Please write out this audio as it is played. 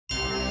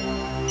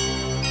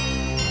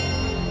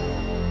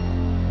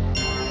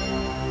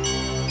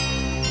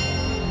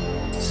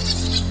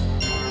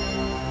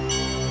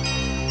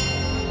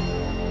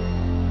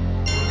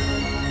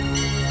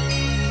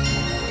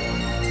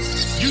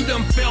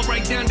out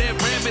right down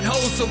that rabbit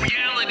hole. So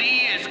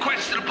reality is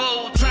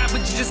questionable. Try, but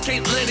you just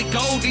can't let it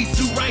go. These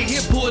two right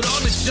here put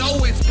on the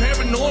show. It's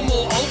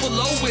paranormal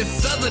overload with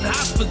southern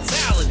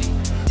hospitality.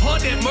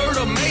 Haunted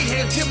murder,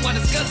 mayhem, tip while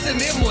discussing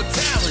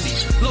immortality.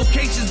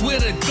 Locations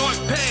with a dark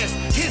past,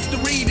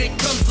 history that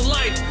comes to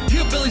life.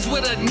 Hillbillies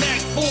with a knack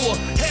for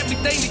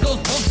everything that goes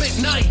bump at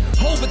night.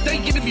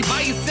 Overthinking if you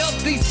by yourself,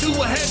 these two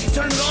will have you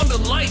turning on the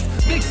lights.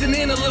 Mixing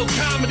in a little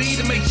comedy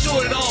to make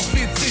sure it all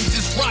fits in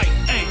just right.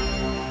 Hey.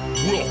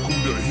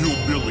 Welcome to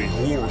Hillbilly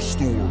Horror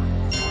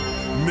Stories.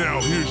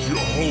 Now here's your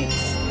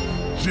hosts,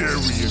 Jerry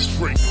and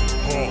Tracy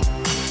Paul,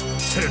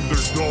 and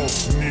their dog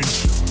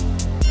Ninja.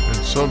 And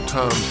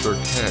sometimes their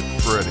cat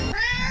Freddy,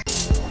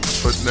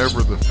 but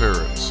never the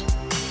ferrets.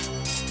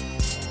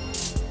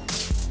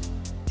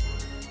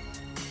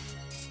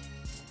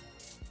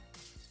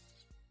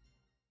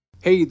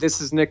 Hey,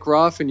 this is Nick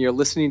Ruff, and you're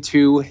listening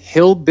to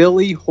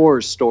Hillbilly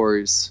Horror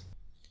Stories.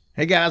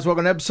 Hey guys,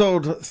 welcome to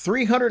episode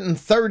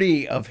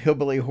 330 of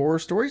Hillbilly Horror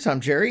Stories. I'm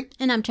Jerry.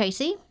 And I'm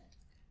Tracy.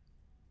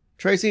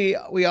 Tracy,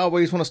 we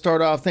always want to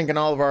start off thanking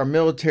all of our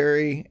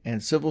military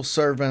and civil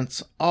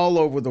servants all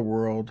over the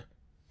world,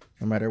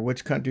 no matter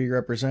which country you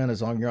represent,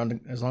 as long as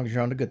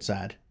you're on the good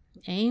side.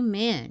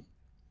 Amen.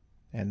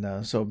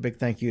 And so a big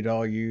thank you to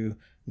all you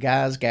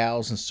guys,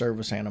 gals, and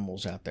service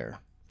animals out there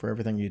for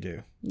everything you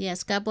do.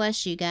 Yes, God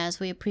bless you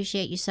guys. We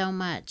appreciate you so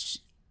much.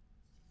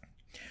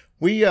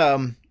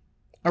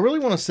 I really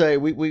want to say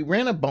we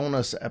ran a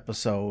bonus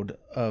episode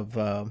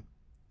of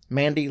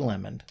Mandy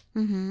Lemon.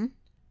 Mm-hmm.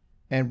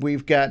 And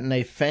we've gotten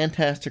a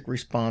fantastic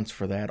response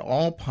for that,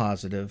 all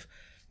positive.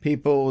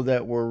 People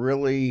that were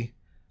really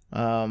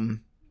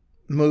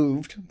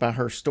moved by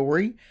her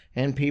story,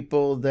 and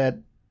people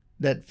that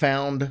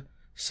found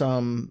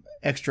some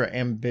extra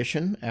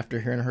ambition after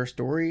hearing her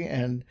story.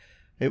 And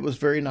it was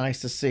very nice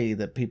to see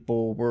that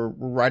people were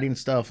writing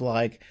stuff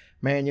like,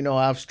 man, you know,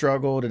 I've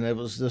struggled, and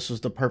this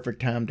was the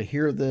perfect time to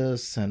hear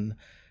this. And,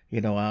 you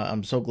know,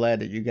 I'm so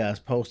glad that you guys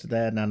posted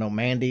that. And I know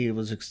Mandy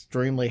was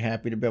extremely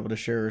happy to be able to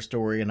share her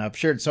story. And I've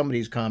shared some of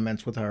these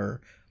comments with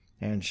her,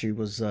 and she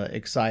was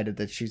excited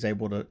that she's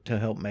able to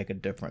help make a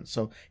difference.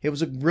 So it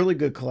was a really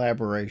good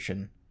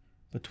collaboration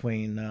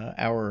between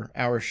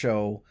our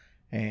show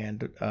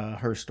and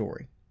her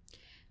story.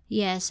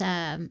 Yes,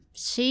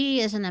 she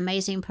is an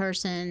amazing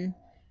person.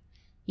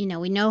 You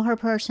know, we know her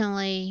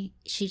personally.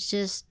 She's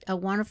just a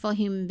wonderful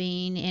human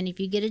being. And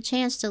if you get a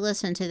chance to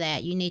listen to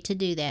that, you need to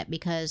do that,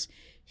 because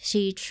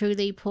she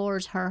truly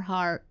pours her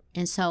heart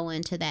and soul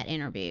into that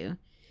interview.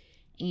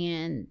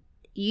 And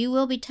you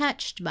will be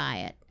touched by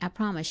it. I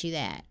promise you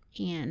that.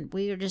 And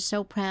we are just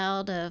so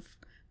proud of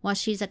what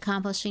she's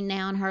accomplishing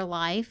now in her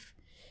life.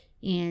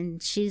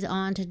 And she's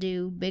on to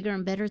do bigger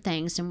and better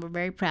things. And we're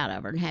very proud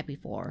of her and happy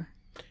for her.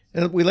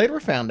 And we later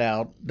found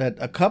out that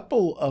a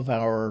couple of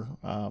our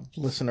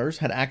listeners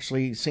had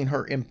actually seen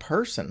her in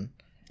person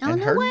and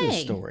no heard way.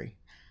 this story.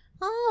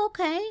 Oh,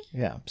 okay.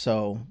 Yeah,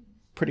 so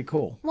pretty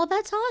cool. Well,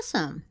 that's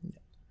awesome.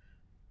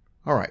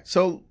 All right,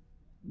 so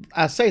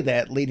I say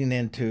that leading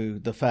into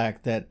the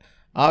fact that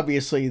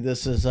obviously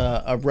this is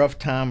a rough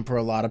time for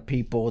a lot of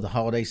people. The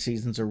holiday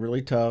seasons are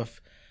really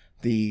tough.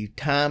 The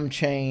time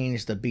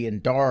change, the being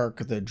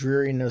dark, the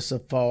dreariness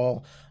of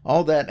fall,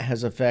 all that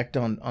has effect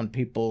on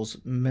people's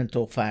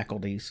mental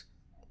faculties.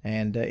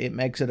 And it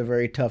makes it a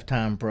very tough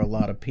time for a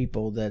lot of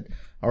people that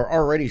are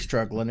already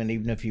struggling. And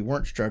even if you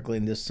weren't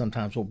struggling, this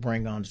sometimes will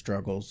bring on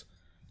struggles.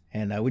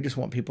 And we just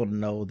want people to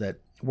know that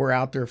we're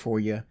out there for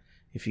you.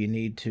 If you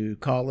need to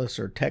call us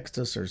or text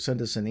us or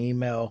send us an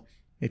email,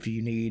 if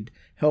you need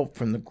help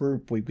from the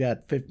group, we've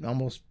got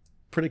almost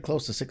pretty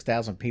close to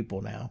 6,000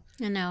 people now.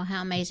 I know.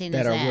 How amazing that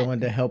is that? That are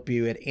willing to help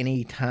you at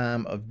any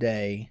time of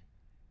day.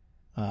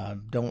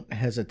 Don't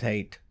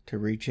hesitate to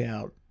reach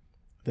out.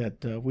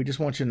 That we just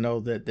want you to know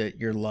that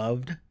you're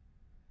loved,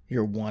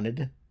 you're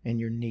wanted,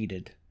 and you're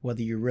needed,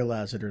 whether you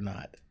realize it or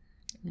not.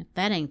 If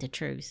that ain't the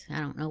truth,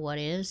 I don't know what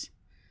is.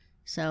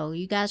 So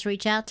you guys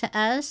reach out to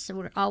us.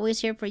 We're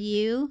always here for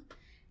you.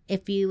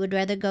 If you would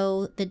rather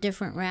go the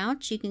different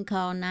route, you can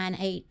call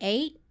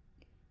 988.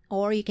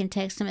 Or you can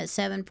text them at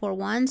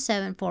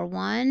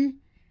 741-741.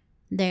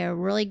 They're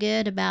really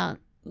good about,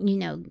 you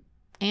know,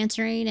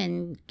 answering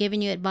and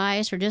giving you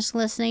advice or just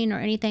listening or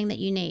anything that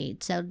you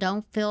need. So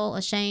don't feel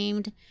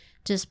ashamed.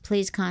 Just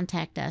please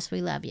contact us.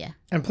 We love you.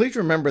 And please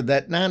remember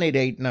that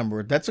 988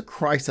 number, that's a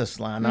crisis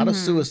line, not a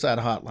suicide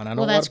hotline. I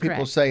know a lot of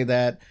people say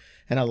that.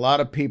 And a lot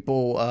of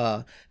people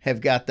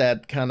have got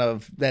that kind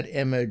of that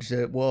image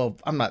that, well,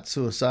 I'm not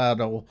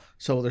suicidal,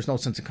 so there's no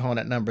sense in calling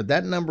that number.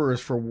 That number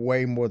is for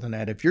way more than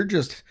that. If you're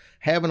just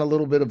having a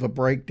little bit of a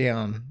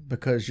breakdown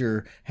because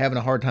you're having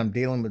a hard time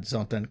dealing with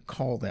something,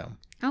 call them.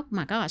 Oh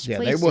my gosh! Yeah,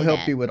 please they will do help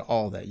that. you with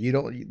all that. You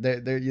don't.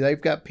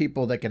 They've got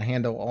people that can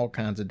handle all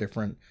kinds of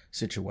different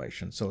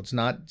situations. So it's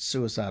not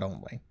suicide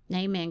only.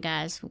 Amen,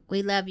 guys.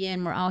 We love you,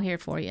 and we're all here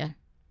for you.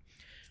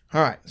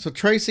 All right, so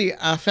Tracy,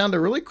 I found a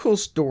really cool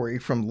story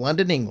from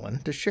London,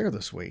 England to share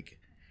this week.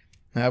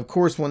 Now, of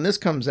course, when this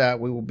comes out,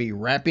 we will be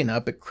wrapping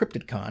up at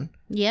CryptidCon.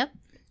 Yep.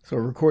 So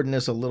we're recording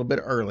this a little bit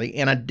early,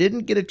 and I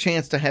didn't get a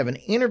chance to have an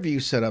interview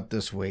set up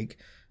this week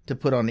to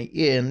put on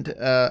the end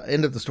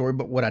of the story.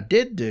 But what I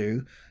did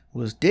do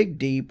was dig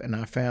deep, and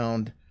I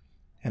found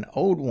an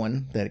old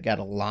one that got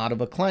a lot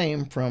of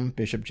acclaim from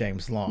Bishop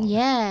James Long.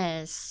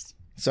 Yes.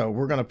 So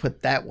we're going to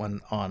put that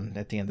one on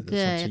at the end of this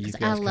one. So Good. you 'Cause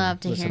guys I can love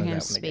to listen hear him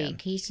that one again.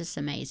 speak. He's just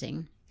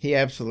amazing. He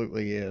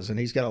absolutely is. And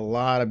he's got a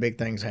lot of big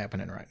things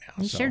happening right now.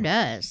 He sure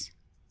does.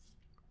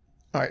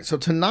 All right. So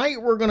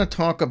tonight we're going to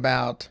talk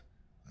about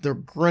the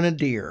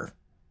Grenadier,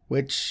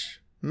 which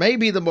may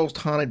be the most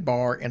haunted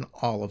bar in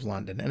all of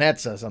London. And that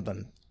says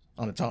something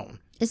on its own.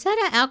 Is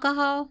that an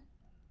alcohol?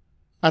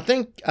 I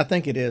think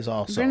it is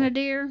also.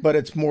 Grenadier? But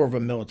it's more of a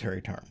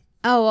military term.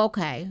 Oh,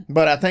 okay.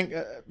 But I think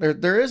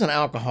there is an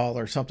alcohol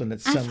or something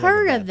that's similar. I've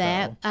heard to of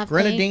that. though. I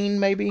Grenadine,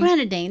 maybe?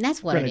 Grenadine,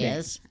 that's what Grenadine. it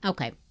is.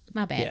 Okay,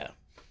 my bad. Yeah.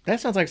 That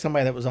sounds like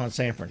somebody that was on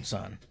Sanford and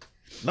Son.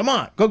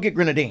 Lamont, go get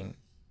Grenadine.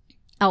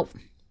 Oh,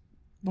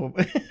 Well,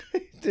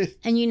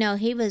 and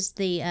he was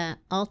the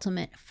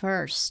ultimate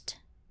first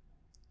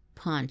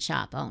pawn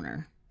shop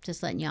owner.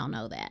 Just letting y'all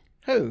know that.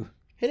 who?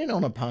 He didn't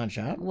own a pawn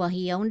shop. Well,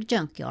 he owned a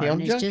junkyard, He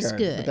owned and a it's just junkyard,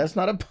 good. but that's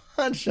not a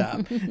pawn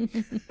shop.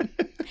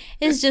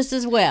 It's just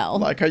as well.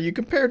 Like how you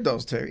compared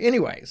those two.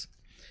 Anyways,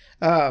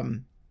 so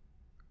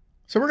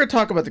we're going to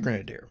talk about the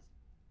Grenadier.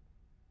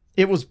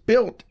 It was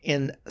built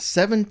in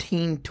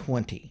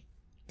 1720.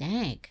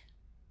 Dang.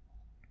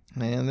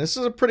 And this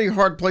is a pretty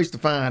hard place to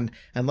find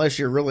unless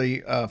you're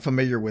really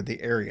familiar with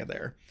the area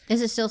there.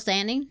 Is it still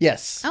standing?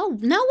 Yes. Oh,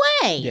 no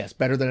way. Yes,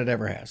 better than it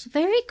ever has.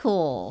 Very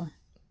cool.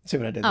 See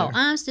what I did Oh, there?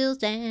 I'm still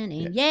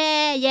standing.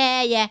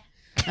 Yeah.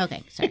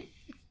 Okay, sorry.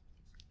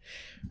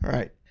 All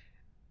right.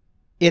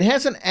 It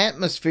has an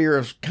atmosphere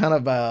of kind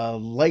of a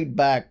laid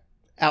back,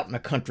 out in the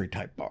country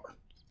type bar.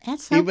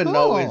 That's so even cool.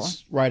 though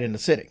it's right in the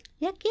city.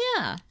 Heck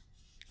yeah.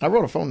 I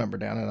wrote a phone number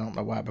down, and I don't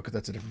know why, because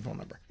that's a different phone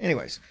number.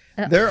 Anyways,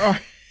 there are...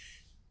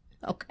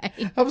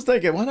 Okay. I was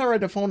thinking, why not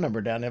write the phone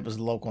number down? It was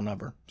a local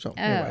number. So,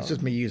 anyway, it's Oh.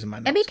 just me using my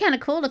notes. That'd be kind of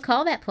cool to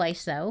call that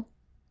place, though,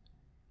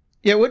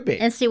 Yeah, it would be.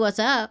 and see what's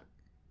up.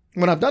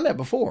 When I've done that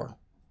before.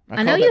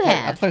 I know called you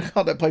that have. I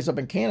called that place up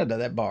in Canada,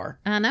 that bar.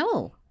 I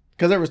know.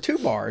 Because there was two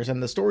bars,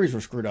 and the stories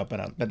were screwed up,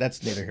 but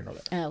that's neither here nor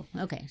there. Oh,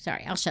 okay.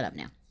 Sorry. I'll shut up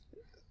now.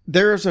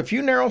 There's a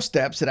few narrow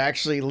steps that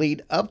actually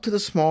lead up to the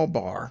small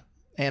bar,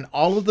 and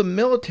all of the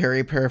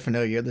military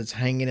paraphernalia that's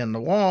hanging in the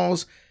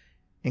walls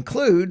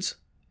includes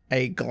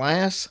a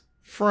glass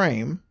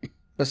frame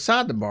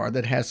beside the bar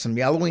that has some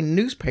yellowing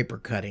newspaper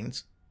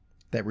cuttings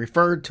that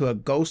referred to a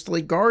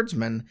ghostly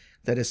guardsman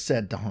that is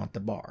said to haunt the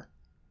bar.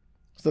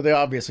 So they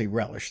obviously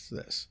relished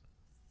this.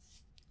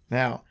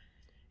 Now,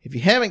 if you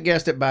haven't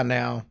guessed it by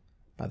now,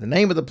 by the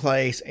name of the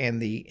place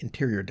and the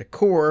interior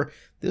decor,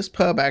 this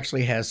pub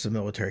actually has some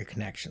military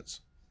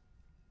connections.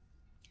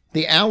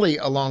 The alley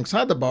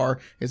alongside the bar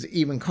is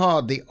even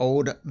called the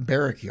Old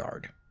Barrack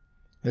Yard.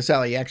 This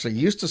alley actually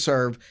used to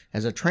serve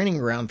as a training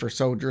ground for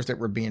soldiers that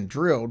were being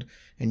drilled,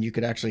 and you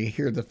could actually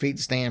hear the feet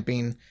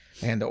stamping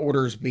and the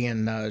orders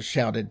being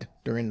shouted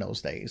during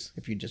those days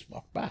if you just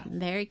walked by.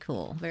 Very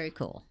cool. Very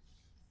cool.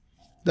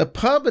 The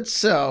pub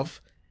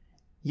itself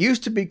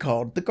used to be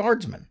called the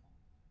Guardsman,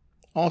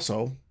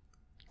 also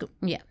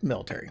Yeah.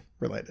 military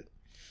related.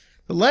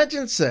 The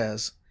legend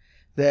says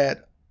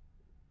that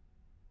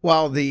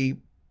while the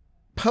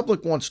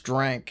public once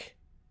drank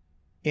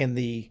in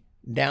the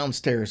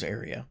downstairs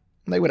area,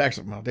 they would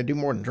actually, well, they do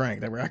more than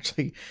drink.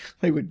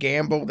 They would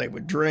gamble, they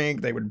would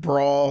drink, they would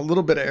brawl, a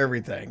little bit of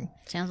everything.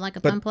 Sounds like a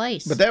fun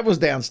place. But that was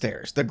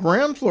downstairs. The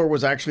ground floor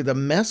was actually the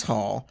mess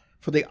hall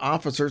for the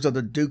officers of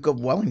the Duke of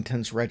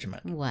Wellington's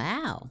regiment.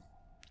 Wow.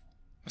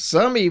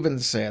 Some even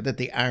said that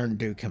the Iron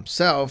Duke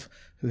himself,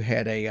 who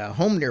had a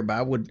home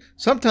nearby, would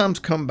sometimes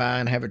come by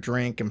and have a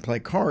drink and play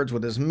cards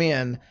with his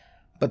men,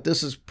 but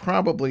this is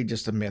probably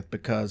just a myth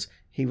because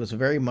he was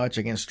very much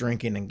against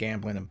drinking and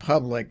gambling in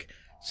public,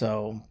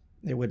 so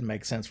it wouldn't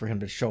make sense for him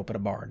to show up at a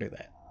bar and do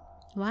that.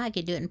 Well, I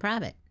could do it in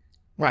private.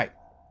 Right.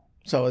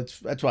 So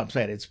that's what I'm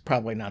saying. It's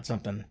probably not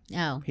something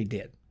Oh. he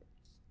did.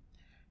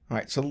 All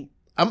right, so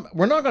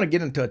we're not going to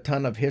get into a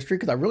ton of history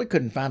because I really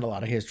couldn't find a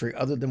lot of history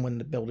other than when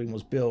the building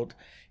was built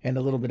and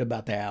a little bit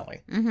about the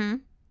alley. Mm-hmm.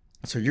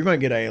 So you're going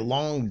to get a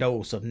long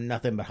dose of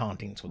nothing but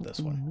hauntings with this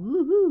one.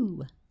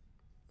 Woohoo.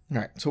 All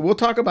right, so we'll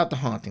talk about the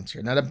hauntings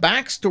here. Now, the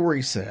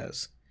backstory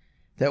says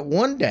that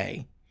one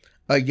day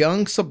a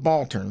young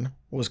subaltern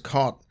was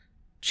caught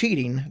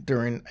cheating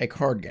during a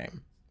card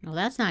game. Well,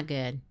 that's not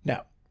good.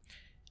 No.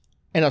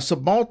 And a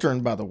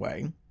subaltern, by the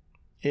way,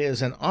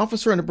 is an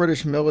officer in the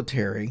British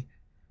military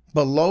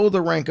below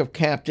the rank of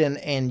captain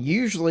and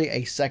usually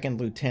a second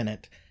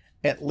lieutenant,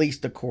 at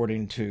least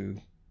according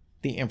to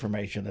the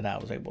information that I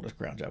was able to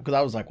scrounge up. Because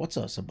I was like, what's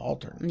a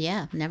subaltern?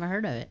 Yeah, never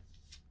heard of it.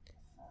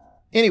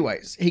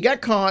 Anyways, he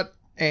got caught,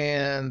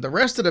 and the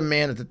rest of the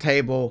men at the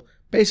table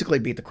basically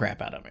beat the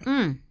crap out of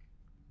him.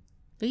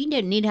 But you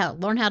didn't need to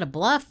learn how to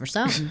bluff or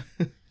something.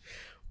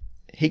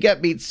 He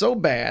got beat so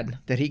bad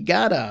that he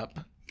got up.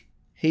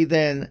 He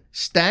then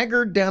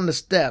staggered down the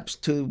steps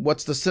to what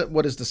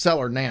is the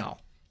cellar now.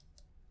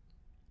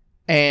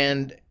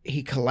 And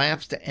he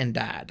collapsed and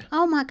died.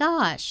 Oh my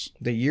gosh.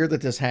 The year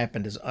that this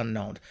happened is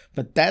unknown,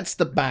 but that's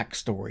the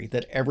backstory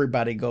that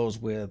everybody goes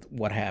with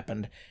what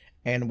happened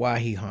and why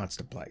he haunts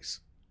the place.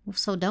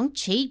 So don't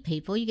cheat,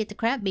 people. You get the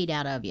crap beat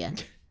out of you.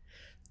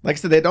 Like I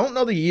said, they don't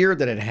know the year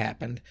that it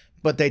happened,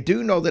 but they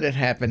do know that it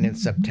happened in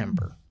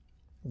September,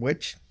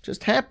 which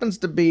just happens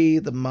to be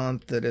the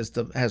month that has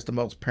the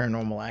most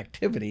paranormal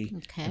activity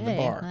in the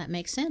bar. Well, that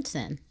makes sense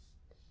then.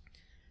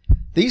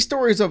 These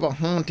stories of a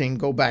haunting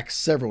go back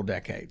several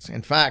decades.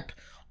 In fact,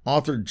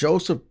 author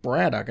Joseph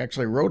Braddock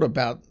actually wrote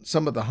about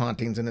some of the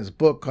hauntings in his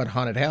book called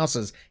Haunted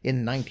Houses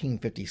in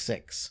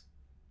 1956.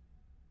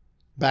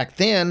 Back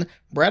then,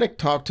 Braddock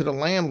talked to the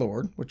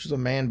landlord, which was a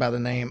man by the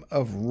name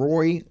of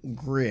Roy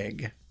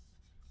Grigg.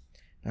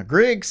 Now,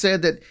 Grigg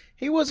said that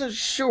he wasn't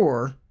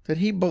sure that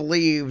he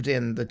believed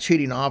in the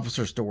cheating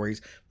officer stories,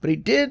 but he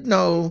did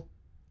know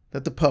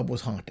that the pub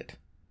was haunted.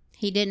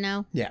 He didn't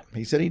know? Yeah,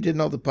 he said he did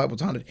know the pub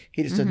was haunted.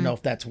 He just didn't know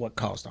if that's what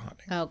caused the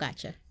haunting. Oh,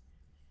 gotcha.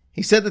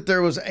 He said that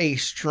there was a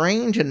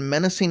strange and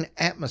menacing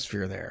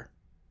atmosphere there,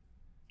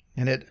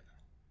 and it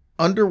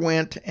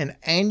underwent an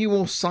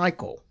annual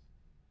cycle,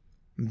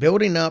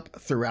 building up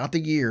throughout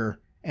the year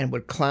and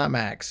would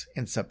climax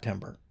in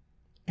September,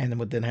 and then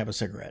would then have a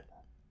cigarette.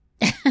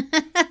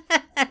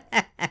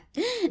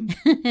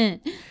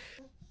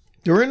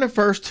 During the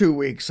first 2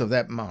 weeks of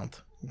that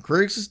month,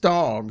 Griggs'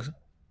 dogs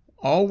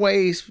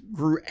always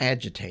grew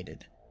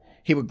agitated.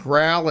 He would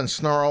growl and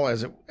snarl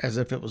as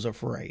if it was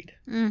afraid.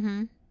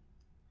 Mm-hmm.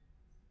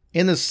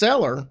 In the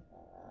cellar,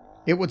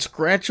 it would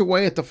scratch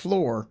away at the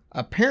floor,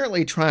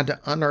 apparently trying to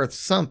unearth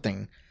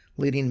something,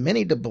 leading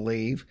many to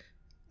believe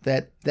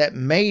that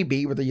may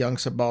be where the young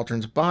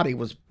subaltern's body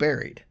was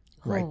buried,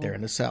 right there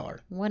in the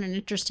cellar. What an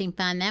interesting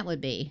find that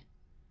would be.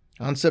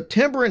 On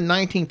September in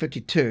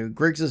 1952,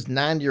 Griggs'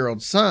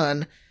 9-year-old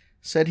son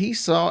said he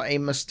saw a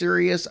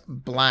mysterious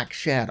black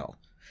shadow.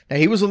 Now,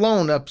 he was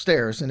alone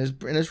upstairs in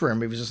his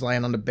room. He was just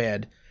laying on the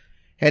bed,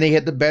 and he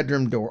had the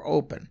bedroom door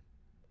open.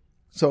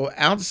 So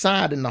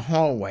outside in the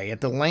hallway,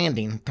 at the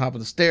landing, top of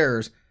the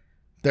stairs,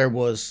 there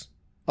was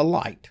a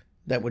light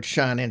that would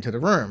shine into the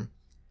room.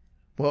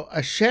 Well,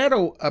 a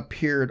shadow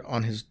appeared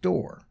on his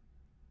door,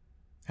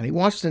 and he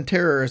watched in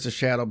terror as the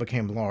shadow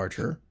became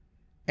larger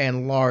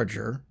and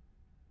larger,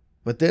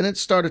 but then it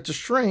started to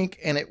shrink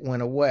and it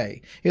went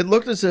away. It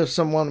looked as if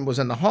someone was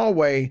in the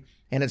hallway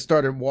and it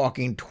started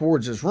walking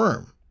towards his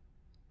room,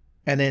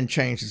 and then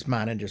changed his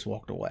mind and just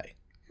walked away.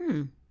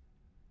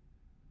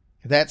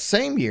 That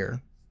same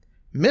year,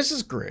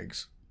 Mrs.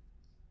 Griggs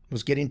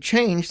was getting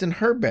changed in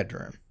her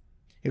bedroom.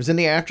 It was in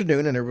the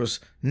afternoon and there was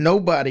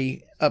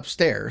nobody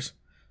upstairs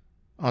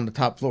on the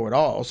top floor at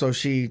all, so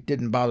she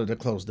didn't bother to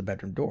close the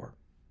bedroom door.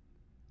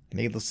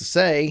 Needless to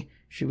say,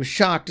 she was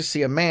shocked to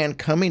see a man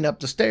coming up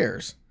the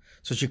stairs,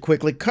 so she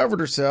quickly covered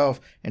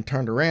herself and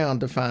turned around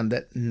to find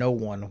that no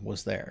one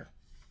was there.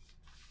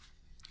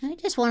 I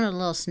just wanted a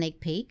little sneak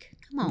peek.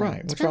 Come on. Right,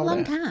 It's what's been a all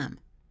long that? time.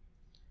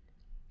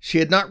 She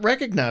had not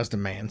recognized the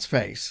man's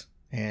face,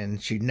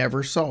 and she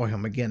never saw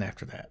him again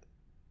after that.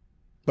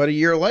 But a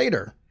year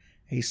later,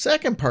 a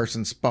second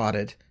person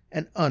spotted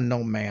an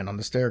unknown man on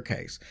the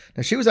staircase.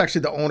 Now, she was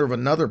actually the owner of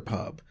another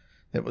pub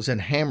that was in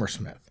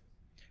Hammersmith.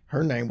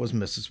 Her name was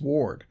Mrs.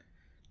 Ward.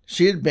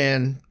 She had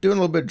been doing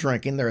a little bit of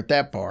drinking there at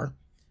that bar,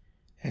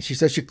 and she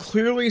said she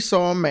clearly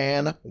saw a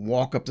man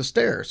walk up the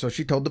stairs. So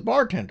she told the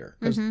bartender,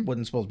 because there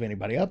wasn't supposed to be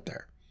anybody up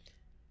there.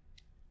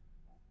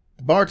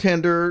 The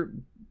bartender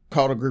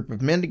called a group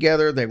of men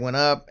together. They went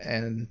up,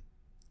 and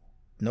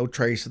no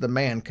trace of the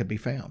man could be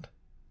found.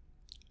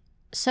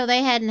 So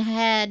they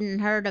hadn't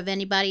heard of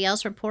anybody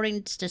else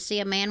reporting to see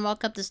a man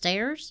walk up the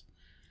stairs?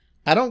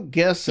 I don't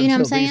guess You know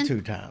what until I'm these saying?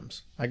 2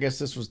 times. I guess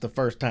this was the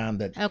first time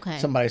that Okay.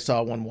 somebody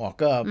saw one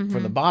walk up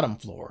from the bottom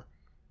floor.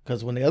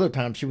 Because when the other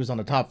time she was on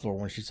the top floor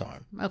when she saw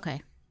him.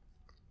 Okay.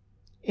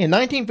 In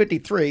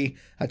 1953,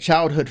 a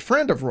childhood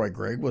friend of Roy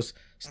Grigg was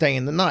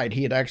staying the night.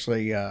 He had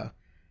actually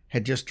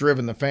had just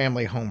driven the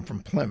family home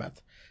from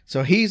Plymouth.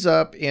 So he's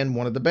up in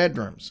one of the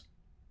bedrooms.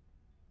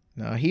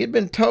 Now, he had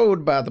been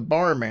told by the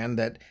barman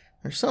that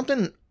there's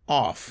something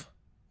off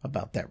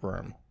about that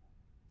room.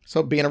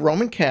 So being a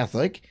Roman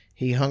Catholic,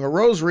 he hung a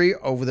rosary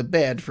over the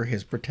bed for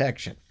his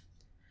protection.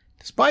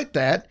 Despite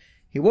that,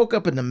 he woke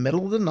up in the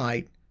middle of the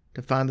night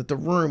to find that the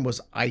room was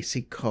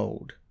icy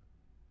cold.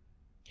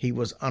 He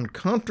was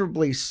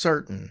uncomfortably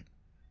certain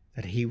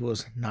that he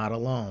was not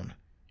alone.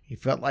 He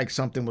felt like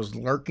something was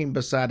lurking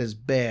beside his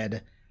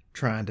bed,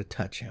 trying to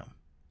touch him.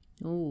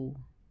 Ooh.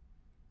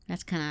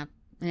 That's kind of...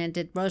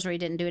 And Rosary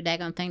didn't do a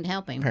daggone thing to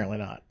help him. Apparently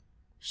not.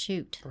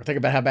 Shoot. Or think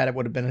about how bad it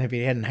would have been if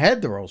he hadn't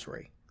had the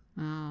rosary.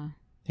 Oh.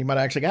 He might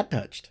have actually got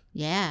touched.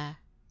 Yeah.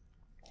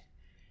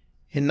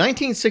 In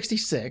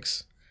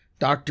 1966,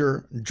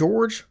 Dr.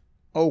 George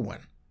Owen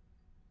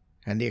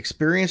and the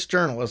experienced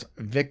journalist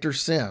Victor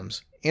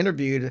Sims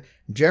interviewed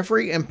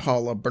Jeffrey and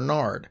Paula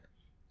Bernard,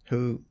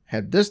 who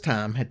had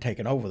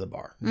taken over the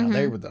bar. Now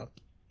they were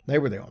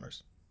the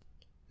owners.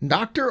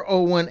 Dr.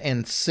 Owen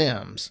and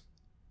Sims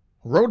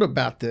wrote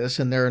about this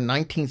in their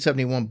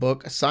 1971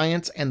 book,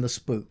 Science and the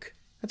Spook.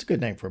 That's a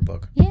good name for a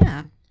book.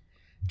 Yeah.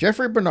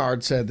 Jeffrey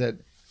Bernard said that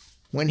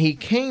when he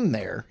came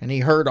there and he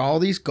heard all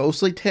these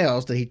ghostly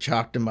tales, that he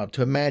chalked them up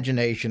to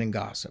imagination and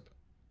gossip.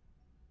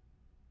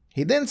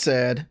 He then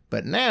said,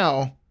 but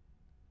now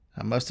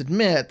I must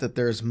admit that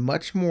there's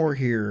much more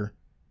here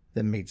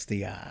than meets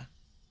the eye.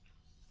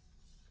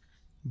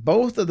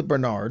 Both of the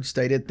Bernards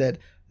stated that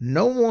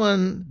no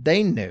one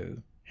they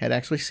knew had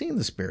actually seen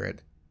the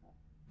spirit,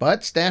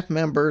 but staff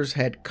members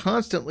had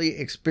constantly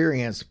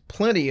experienced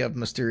plenty of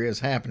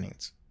mysterious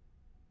happenings.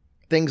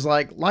 Things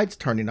like lights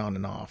turning on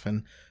and off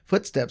and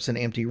footsteps in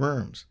empty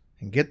rooms.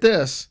 And get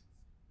this,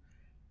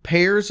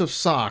 pairs of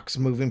socks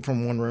moving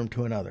from one room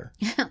to another.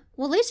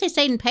 Well, at least they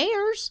stayed in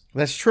pairs.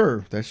 That's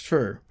true. That's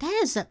true.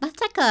 That's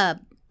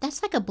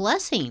like a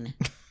blessing.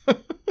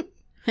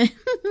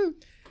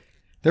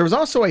 There was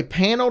also a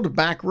paneled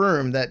back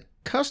room that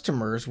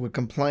customers would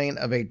complain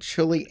of a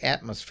chilly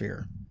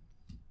atmosphere.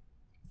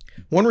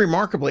 One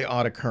remarkably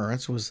odd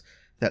occurrence was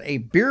that a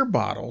beer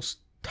bottle's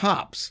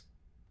tops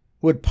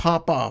would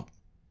pop off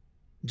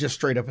just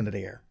straight up into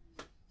the air.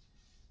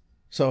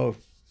 So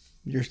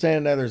you're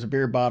standing there, there's a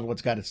beer bottle,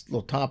 it's got its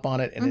little top on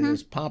it, and it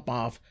just pop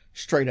off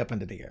straight up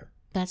into the air.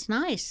 That's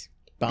nice.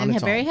 On And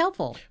its very own.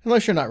 helpful.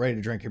 Unless you're not ready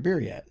to drink your beer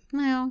yet.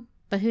 Well,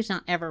 but who's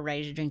not ever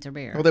ready to drink their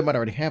beer? Well, they might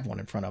already have one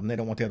in front of them. They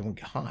don't want the other one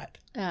to get hot.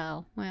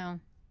 Oh, well.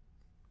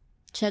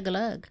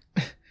 Chug-a-lug.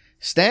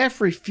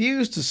 Staff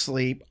refused to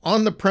sleep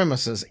on the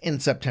premises in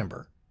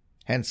September,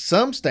 and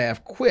some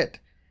staff quit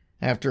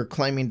after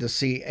claiming to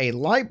see a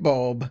light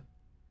bulb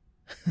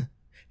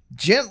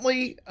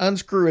gently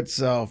unscrew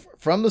itself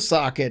from the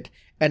socket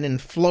and then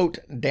float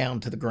down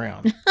to the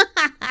ground.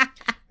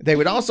 They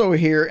would also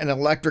hear an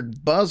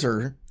electric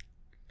buzzer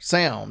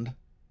sound,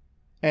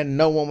 and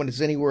no one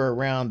was anywhere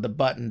around the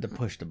button to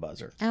push the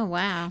buzzer. Oh,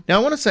 wow. Now,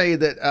 I want to say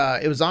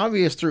that it was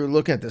obvious through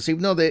looking at this,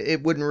 even though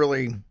it wouldn't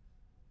really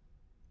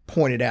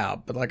point it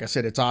out. But like I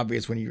said, it's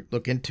obvious when you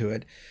look into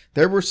it.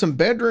 There were some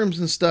bedrooms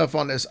and stuff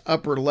on this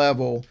upper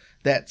level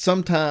that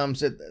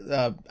sometimes,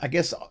 I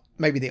guess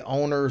maybe the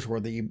owners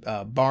or the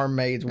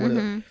barmaids,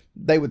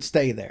 they would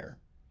stay there.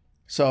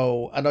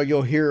 So I know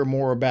you'll hear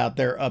more about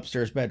their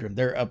upstairs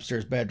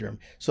bedroom.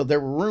 So there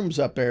were rooms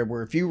up there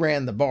where if you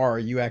ran the bar,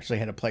 you actually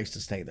had a place to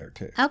stay there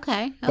too.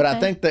 Okay. But I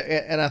think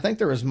I think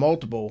there was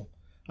multiple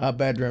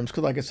bedrooms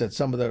because, like I said,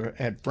 some of them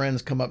had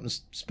friends come up and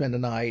spend the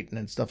night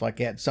and stuff like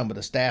that. Some of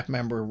the staff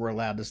members were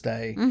allowed to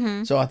stay.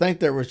 So I think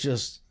there was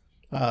just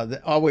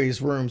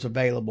always rooms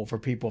available for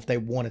people if they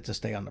wanted to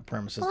stay on the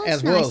premises, Well,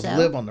 as that's well nice, as though.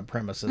 live on the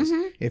premises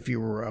if you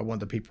were one of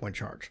the people in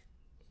charge.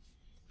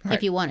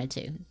 If you wanted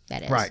to,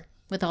 that is. Right.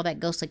 With all that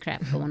ghostly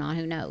crap going on,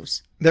 who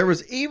knows? There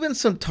was even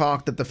some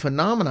talk that the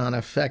phenomenon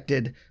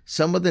affected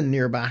some of the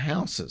nearby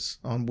houses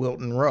on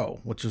Wilton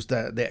Row, which was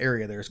the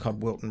area there is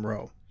called Wilton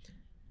Row.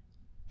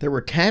 There were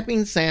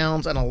tapping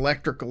sounds and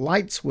electric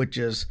light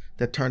switches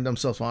that turned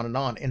themselves on and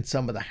on in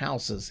some of the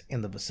houses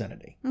in the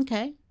vicinity.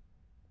 Okay.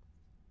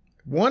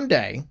 One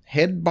day,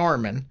 head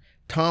barman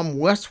Tom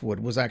Westwood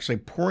was actually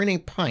pouring a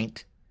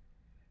pint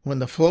when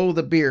the flow of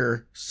the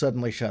beer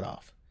suddenly shut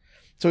off.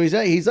 So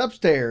he's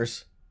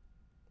upstairs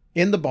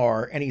in the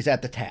bar and he's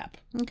at the tap.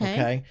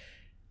 Okay.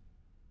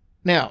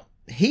 Now,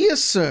 he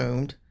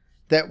assumed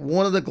that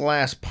one of the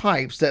glass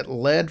pipes that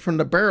led from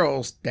the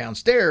barrels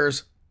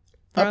downstairs,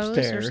 Froze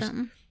upstairs, or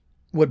something?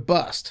 would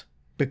bust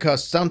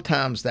because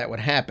sometimes that would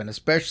happen,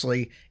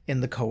 especially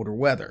in the colder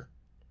weather.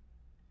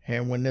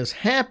 And when this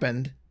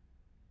happened,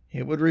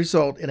 it would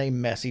result in a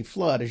messy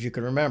flood, as you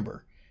can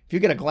remember. If you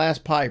get a glass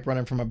pipe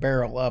running from a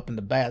barrel up and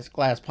the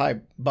glass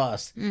pipe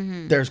busts,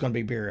 there's going to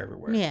be beer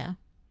everywhere. Yeah.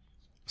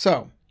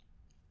 So,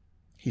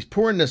 he's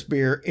pouring this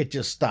beer, it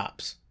just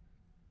stops.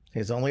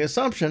 His only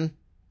assumption,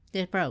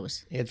 It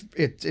froze. it's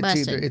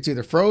Busted.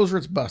 either froze or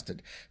it's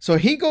busted. So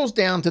he goes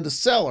down to the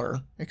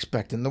cellar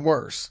expecting the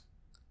worst.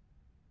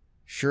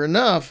 Sure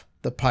enough,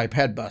 the pipe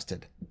had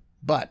busted.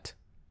 But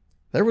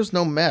there was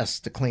no mess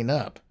to clean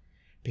up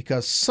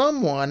because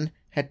someone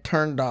had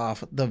turned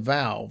off the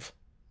valve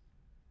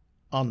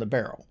on the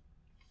barrel.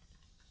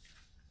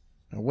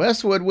 Now,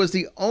 Westwood was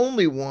the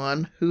only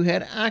one who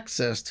had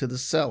access to the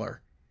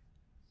cellar.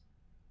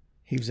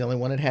 He was the only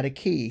one that had a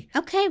key.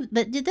 Okay,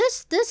 but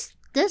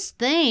this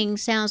thing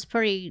sounds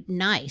pretty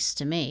nice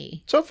to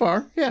me. So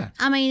far, yeah.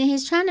 I mean,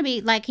 he's trying to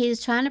be like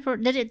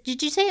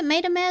did you say it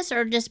made a mess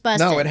or just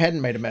busted? No, it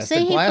hadn't made a mess. See,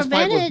 The he glass pipe was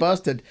prevented-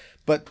 busted,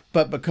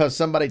 but because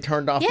somebody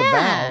turned off the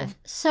Yeah. valve.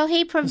 So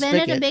he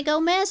prevented a spigot. big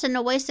old mess and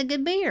a waste of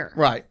good beer.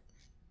 Right.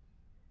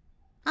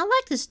 I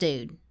like this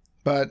dude.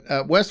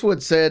 But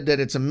Westwood said that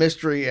it's a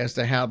mystery as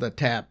to how the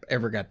tap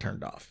ever got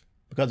turned off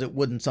because it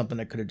wasn't something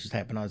that could have just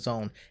happened on its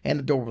own. And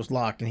the door was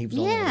locked and he was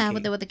the only one Yeah,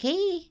 with the key. with the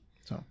key.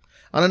 So,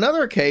 on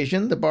another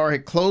occasion, the bar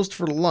had closed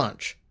for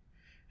lunch,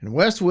 and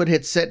Westwood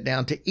had sat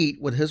down to eat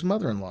with his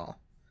mother-in-law.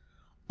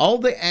 All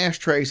the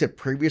ashtrays had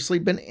previously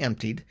been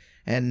emptied,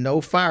 and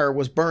no fire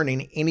was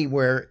burning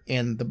anywhere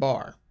in the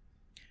bar.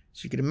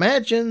 So you can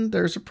imagine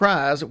their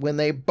surprise when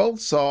they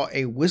both saw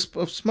a wisp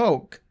of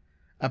smoke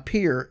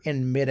appear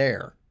in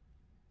midair.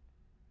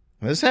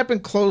 Now, this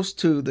happened close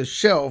to the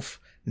shelf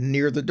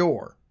near the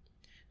door.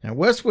 Now,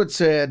 Westwood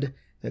said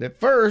that at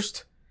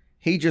first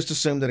he just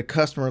assumed that a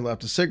customer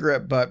left a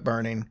cigarette butt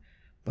burning,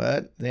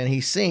 but then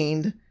he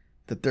seen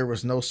that there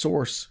was no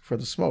source for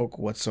the smoke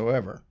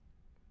whatsoever.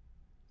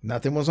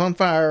 Nothing was on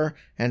fire,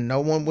 and no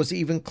one was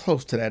even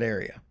close to that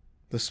area.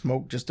 The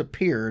smoke just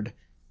appeared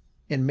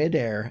in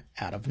midair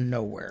out of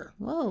nowhere.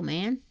 Whoa,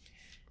 man.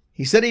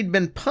 He said he'd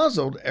been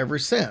puzzled ever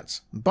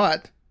since,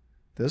 but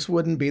this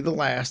wouldn't be the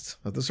last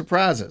of the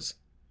surprises.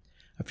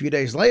 A few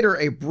days later,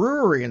 a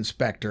brewery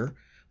inspector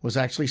was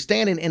actually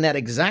standing in that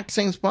exact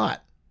same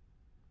spot.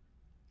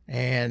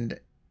 And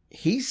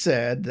he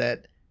said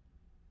that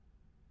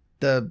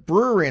the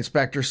brewery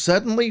inspector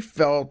suddenly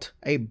felt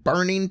a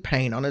burning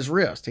pain on his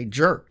wrist. He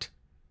jerked.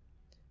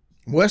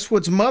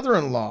 Westwood's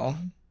mother-in-law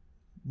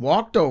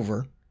walked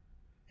over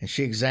and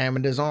she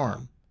examined his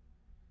arm.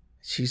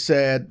 She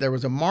said there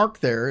was a mark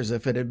there as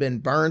if it had been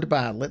burned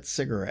by a lit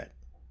cigarette.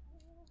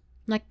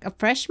 Like a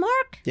fresh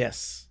mark?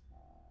 Yes.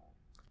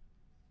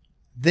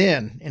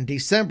 Then, in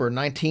December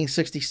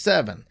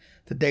 1967,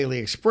 the Daily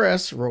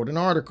Express wrote an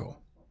article.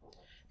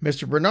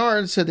 Mr.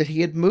 Bernard said that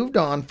he had moved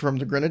on from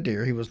the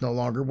Grenadier. He was no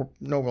longer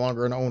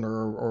an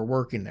owner or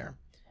working there.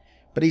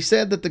 But he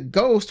said that the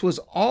ghost was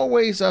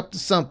always up to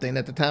something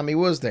at the time he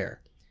was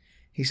there.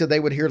 He said they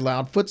would hear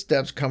loud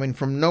footsteps coming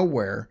from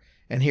nowhere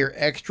and hear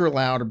extra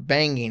loud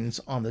bangings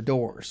on the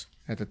doors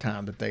at the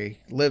time that they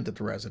lived at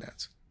the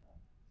residence.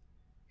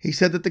 He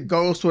said that the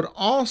ghost would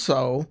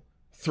also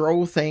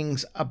throw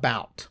things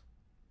about.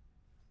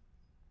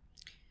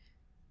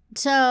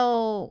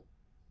 So,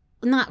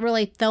 not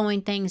really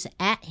throwing things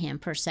at him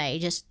per se,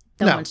 just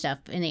throwing stuff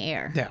in the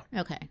air. Yeah.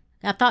 Okay.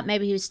 I thought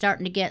maybe he was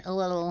starting to get a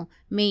little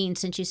mean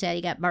since you said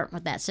he got burnt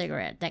with that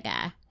cigarette, that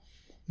guy.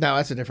 No,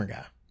 that's a different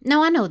guy.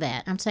 No, I know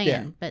that. I'm saying,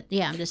 Yeah. but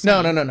yeah, I'm just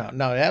saying.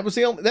 No. That was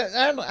the only.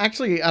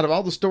 Actually, out of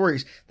all the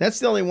stories, that's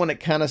the only one that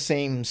kind of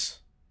seems,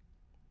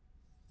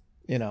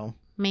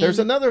 Mean. There's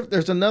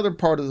another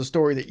part of the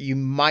story that you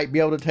might be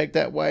able to take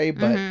that way,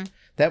 but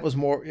that was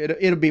more.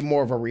 It'll be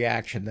more of a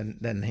reaction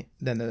than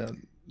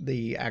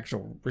the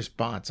actual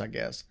response, I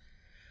guess.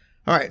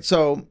 All right,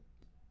 so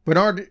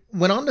Bernard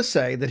went on to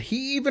say that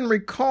he even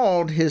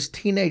recalled his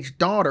teenage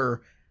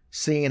daughter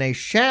seeing a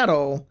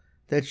shadow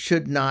that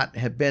should not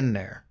have been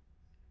there.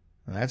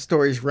 Now, that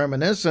story is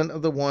reminiscent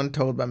of the one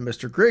told by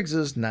Mr.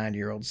 Griggs's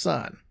 9-year-old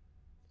son.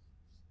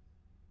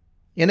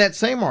 In that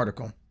same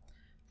article,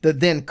 the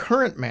then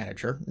current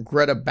manager,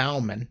 Greta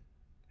Bauman,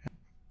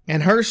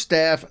 and her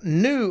staff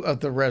knew of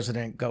the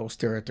resident ghost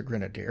there at the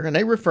Grenadier, and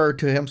they referred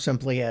to him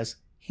simply as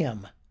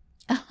him.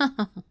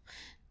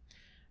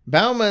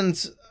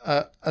 Bauman's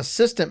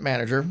assistant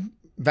manager,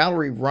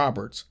 Valerie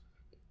Roberts,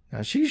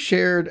 now she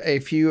shared a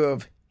few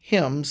of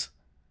him's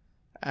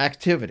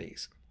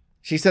activities.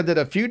 She said that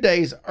a few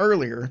days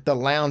earlier, the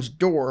lounge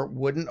door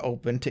wouldn't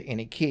open to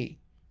any key.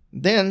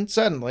 Then,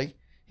 suddenly,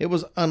 it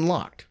was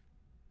unlocked.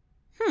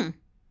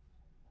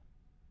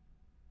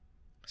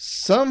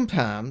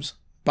 Sometimes,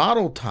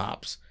 bottle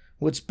tops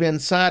would spin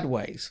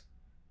sideways,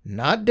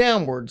 not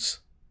downwards,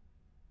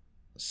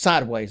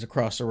 sideways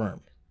across the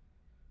room.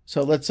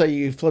 So let's say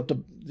you took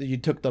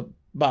the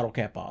bottle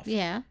cap off.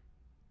 Yeah.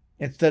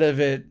 Instead of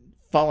it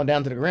falling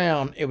down to the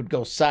ground, it would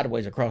go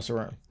sideways across the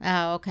room.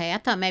 Oh, okay. I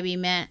thought maybe you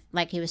meant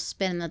like he was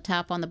spinning the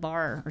top on the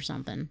bar or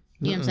something.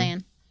 You know what I'm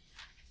saying?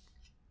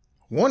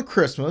 One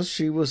Christmas,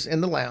 she was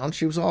in the lounge.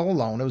 She was all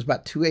alone. It was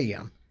about 2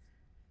 a.m.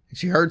 And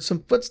she heard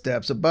some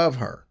footsteps above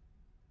her.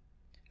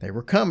 They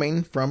were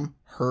coming from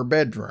her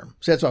bedroom.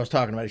 So that's what I was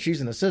talking about.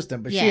 She's an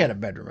assistant, but she had a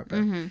bedroom up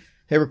there.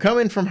 They were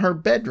coming from her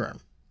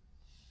bedroom.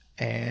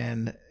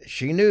 And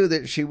she knew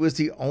that she was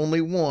the only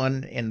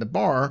one in the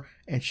bar,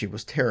 and she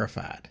was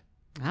terrified.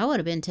 I would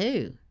have been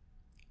too.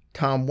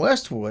 Tom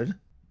Westwood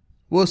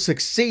was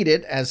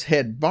succeeded as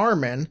head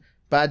barman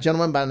by a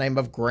gentleman by the name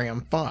of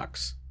Graham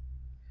Fox.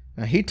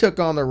 Now, he took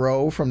on the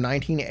role from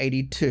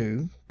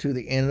 1982 to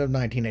the end of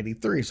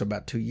 1983, so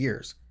about 2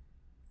 years.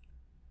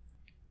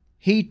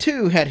 He,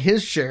 too, had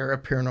his share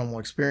of paranormal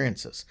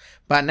experiences.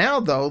 By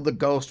now, though, the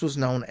ghost was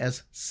known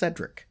as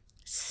Cedric.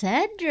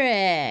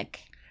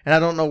 Cedric. And I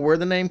don't know where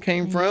the name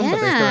came from, but they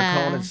started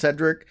Yeah. calling it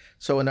Cedric.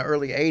 So in the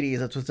early 80s,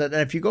 that's what said.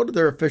 And if you go to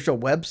their official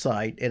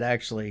website, it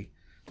actually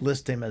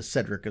lists him as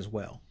Cedric as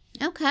well.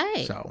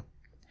 Okay. So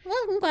Well,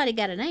 I'm glad he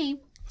got a name.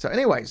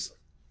 anyways,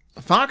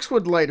 Fox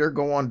would later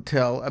go on to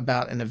tell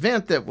about an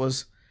event that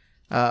was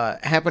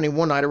happening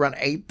one night around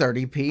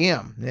 8:30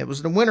 p.m. It was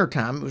in the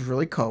wintertime. It was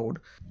really cold.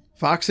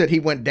 Fox said he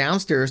went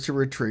downstairs to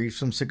retrieve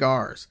some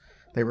cigars.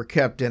 They were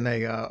kept in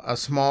a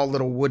small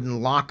little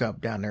wooden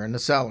lockup down there in the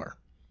cellar.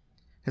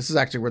 This is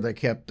actually where they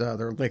kept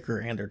their liquor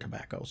and their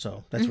tobacco.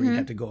 So that's where you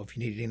had to go if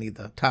you needed any of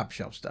the top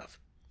shelf stuff.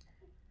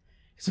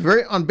 It's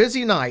on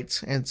busy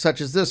nights, and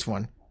such as this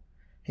one,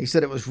 he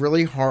said it was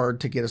really hard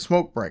to get a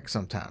smoke break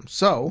sometimes.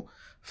 So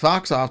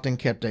Fox often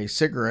kept a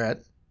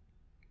cigarette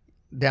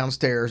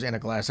downstairs in a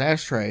glass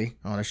ashtray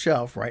on a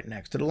shelf right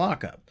next to the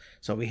lockup.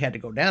 So he had to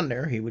go down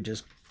there. He would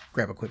just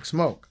grab a quick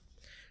smoke.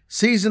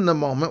 Seizing the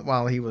moment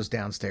while he was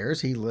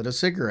downstairs, he lit a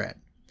cigarette.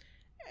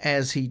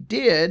 As he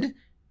did,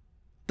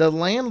 the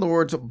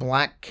landlord's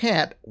black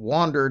cat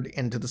wandered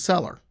into the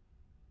cellar.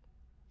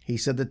 He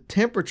said the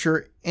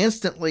temperature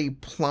instantly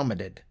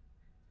plummeted.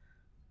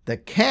 The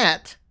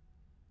cat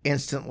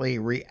instantly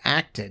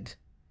reacted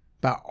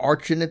by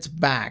arching its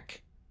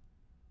back,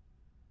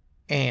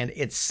 and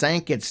it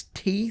sank its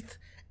teeth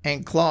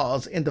and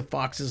claws into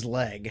Fox's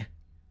leg.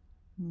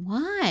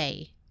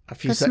 Why? A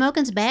few Because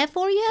smoking's bad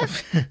for you?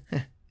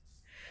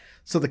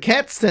 So the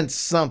cat sensed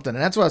something,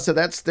 and that's why I said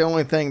that's the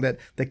only thing that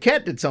the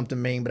cat did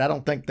something mean, but I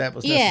don't think that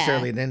was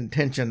necessarily the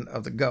intention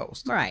of the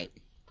ghost. Right.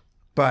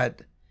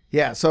 But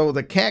yeah, so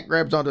the cat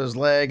grabs onto his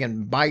leg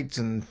and bites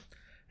and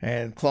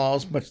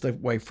claws, much the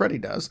way Freddy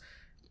does.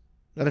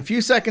 And a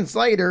few seconds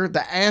later,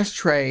 the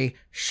ashtray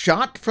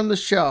shot from the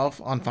shelf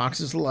on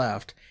Fox's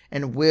left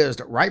and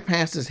whizzed right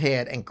past his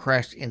head and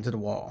crashed into the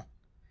wall.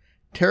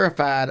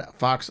 Terrified,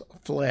 Fox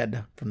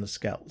fled from the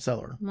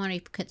cellar. I wonder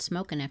if he quit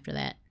smoking after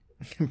that.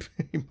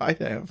 He might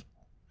have.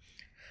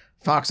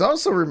 Fox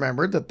also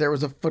remembered that there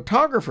was a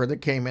photographer that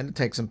came in to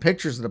take some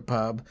pictures of the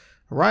pub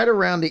right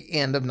around the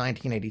end of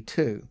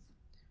 1982.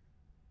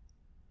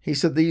 He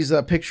said these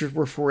pictures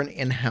were for an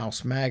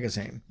in-house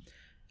magazine.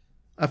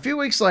 A few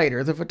weeks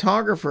later, the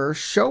photographer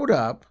showed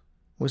up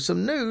with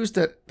some news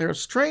that their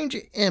strange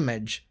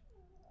image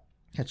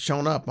had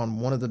shown up on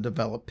one of the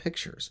developed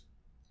pictures.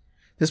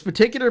 This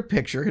particular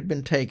picture had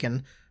been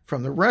taken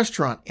from the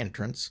restaurant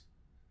entrance,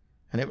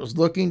 and it was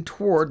looking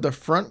toward the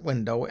front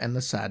window and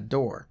the side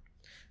door.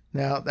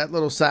 Now, that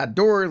little side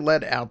door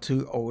led out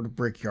to Old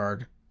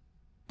Brickyard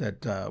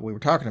that we were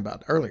talking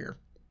about earlier.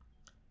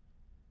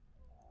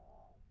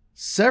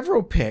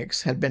 Several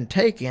pics had been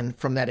taken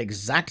from that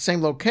exact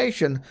same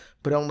location,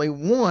 but only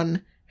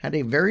one had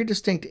a very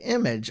distinct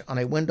image on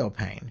a window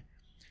pane.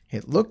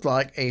 It looked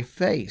like a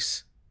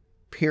face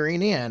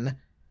peering in,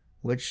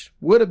 which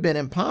would have been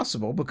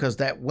impossible because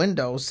that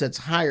window sits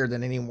higher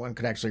than anyone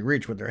could actually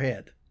reach with their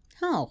head.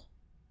 Oh.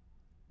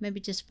 Maybe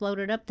just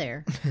floated up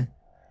there.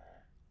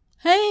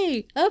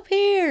 Hey, up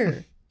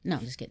here. No,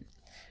 I'm just kidding.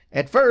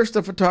 At first,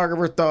 the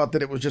photographer thought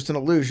that it was just an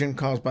illusion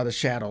caused by the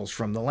shadows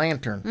from the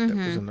lantern that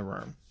was in the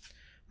room.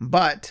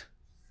 But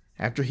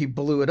after he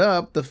blew it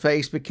up, the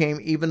face became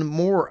even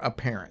more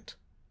apparent.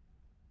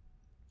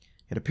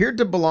 It appeared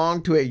to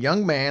belong to a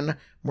young man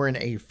wearing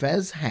a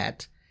fez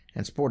hat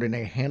and sporting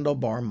a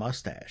handlebar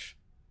mustache.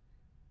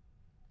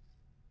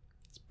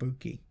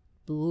 Spooky.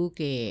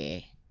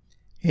 Spooky.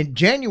 In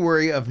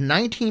January of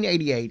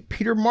 1988,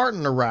 Peter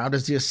Martin arrived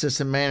as the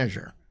assistant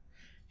manager.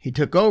 He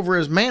took over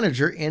as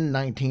manager in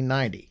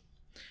 1990.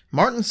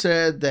 Martin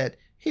said that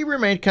he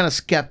remained kind of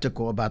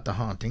skeptical about the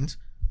hauntings,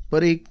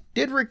 but he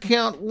did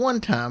recount one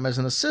time as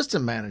an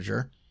assistant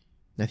manager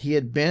that he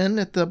had been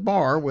at the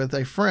bar with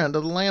a friend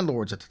of the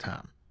landlord's at the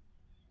time.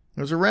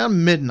 It was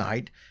around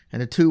midnight, and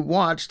the two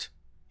watched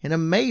in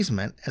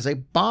amazement as a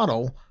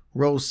bottle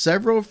rose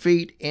several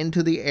feet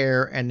into the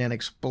air and then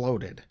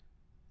exploded.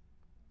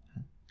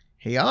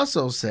 He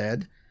also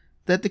said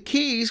that the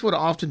keys would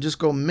often just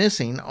go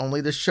missing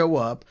only to show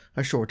up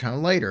a short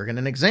time later. And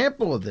an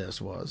example of this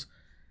was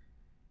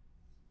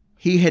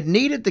he had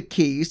needed the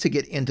keys to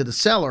get into the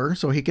cellar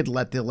so he could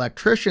let the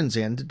electricians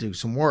in to do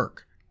some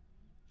work.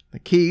 The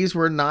keys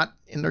were not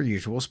in their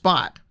usual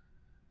spot.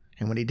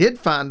 And when he did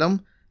find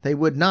them, they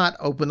would not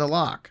open the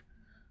lock.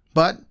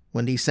 But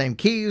when these same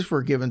keys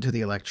were given to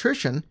the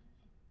electrician,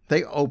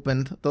 they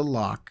opened the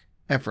lock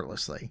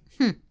effortlessly.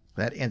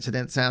 That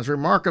incident sounds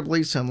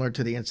remarkably similar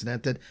to the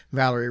incident that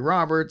Valerie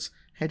Roberts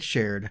had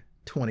shared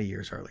 20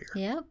 years earlier.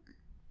 Yep.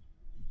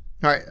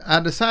 All right, I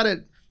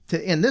decided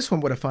to end this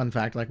one with a fun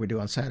fact like we do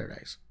on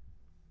Saturdays.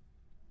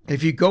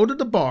 If you go to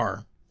the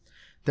bar,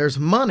 there's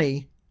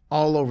money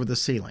all over the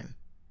ceiling.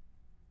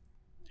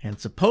 And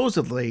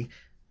supposedly,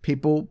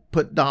 people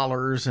put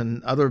dollars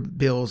and other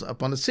bills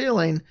up on the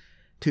ceiling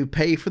to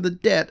pay for the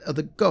debt of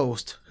the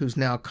ghost who's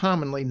now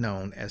commonly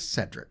known as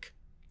Cedric.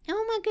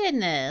 Oh my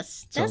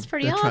goodness. That's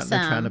pretty they're awesome.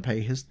 They're trying to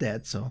pay his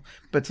debt,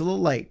 but it's a little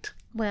late.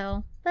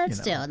 Well, that's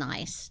still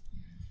nice.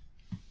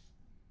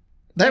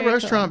 That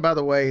restaurant, by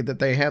the way, that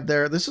they have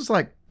there, this is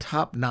like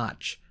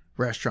top-notch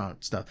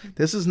restaurant stuff.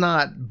 This is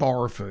not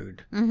bar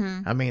food.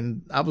 Mm-hmm. I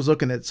mean, I was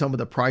looking at some of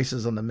the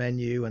prices on the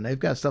menu, and they've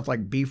got stuff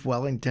like beef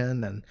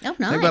Wellington, and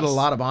nice. They've got a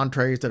lot of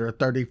entrees that are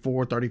 $34,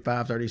 $35,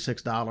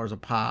 $36 a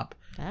pop.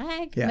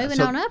 Moving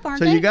on up, aren't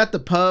they? they? So you got the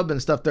pub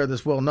and stuff there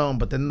that's well known,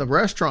 but then the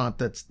restaurant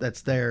that's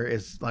there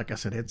is, like I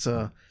said, it's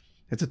a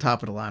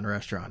top of the line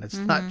restaurant. It's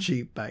not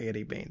cheap by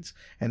any means,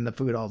 and the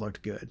food all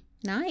looked good.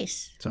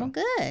 Nice. So, well,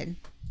 good.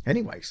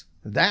 Anyways,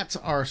 that's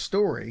our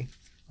story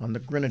on the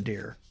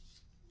Grenadier,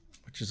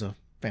 which is a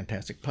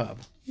fantastic pub.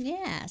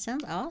 Yeah,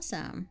 sounds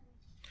awesome.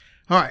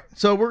 All right,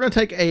 so we're going to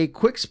take a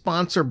quick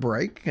sponsor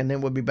break, and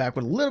then we'll be back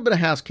with a little bit of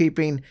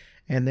housekeeping,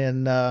 and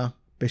then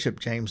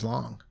Bishop James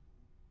Long.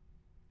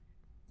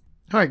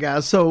 All right,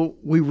 guys, so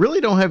we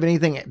really don't have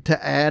anything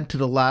to add to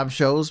the live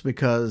shows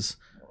because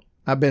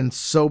I've been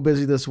so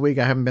busy this week.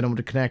 I haven't been able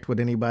to connect with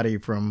anybody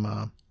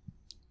from,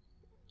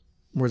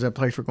 where's that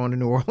place we're going to,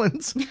 New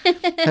Orleans?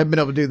 Haven't been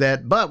able to do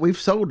that, but we've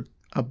sold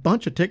a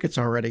bunch of tickets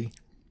already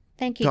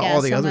Thank you to guys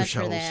all the so other much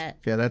shows. for that.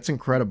 Yeah, that's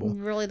incredible.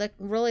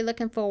 Really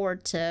looking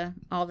forward to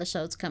all the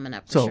shows coming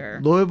up for So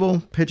sure. Louisville,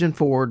 Pigeon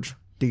Forge,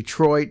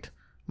 Detroit,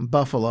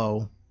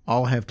 Buffalo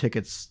all have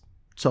tickets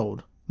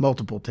sold,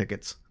 multiple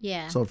tickets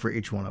sold for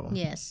each one of them.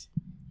 Yes.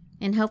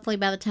 And hopefully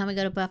by the time we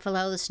go to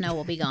Buffalo, the snow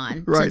will be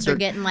gone. Right, Since we're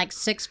getting like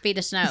 6 feet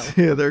of snow.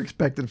 Yeah, they're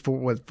expecting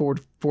 4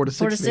 to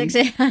 6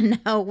 feet. I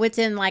know,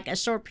 within like a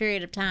short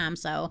period of time.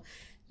 So,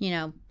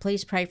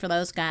 please pray for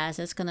those guys.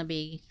 It's going to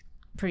be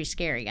pretty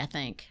scary, I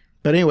think.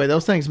 But anyway,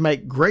 those things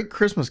make great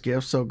Christmas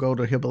gifts. So go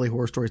to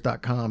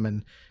hillbillyhorrorstories.com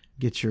and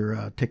get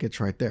your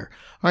tickets right there.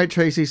 All right,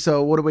 Tracy.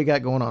 So what do we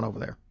got going on over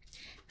there?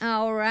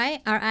 All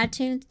right. Our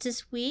iTunes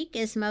this week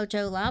is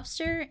Mojo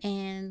Lobster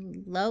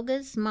and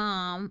Loga's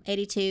Mom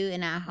 82.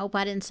 And I hope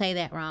I didn't say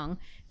that wrong.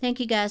 Thank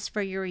you guys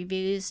for your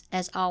reviews.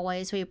 As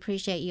always, we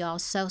appreciate you all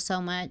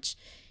so much.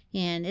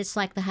 And it's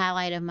like the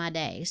highlight of my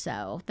day.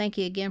 So thank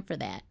you again for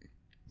that.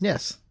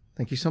 Yes.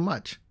 Thank you so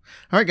much.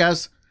 All right,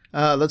 guys.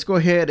 Let's go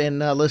ahead and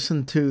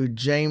listen to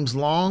James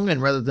Long.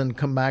 And rather than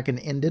come back and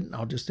end it,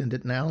 I'll just end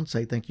it now and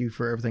say thank you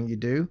for everything you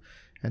do.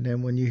 And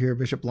then when you hear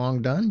Bishop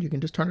Long done, you can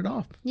just turn it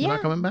off. Yeah. We're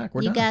not coming back.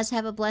 We're done. You guys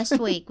have a blessed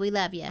week. We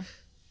love you.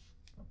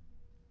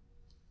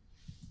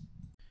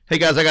 Hey,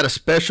 guys, I got a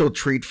special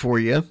treat for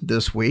you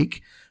this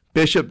week.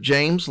 Bishop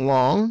James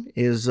Long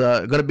is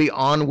going to be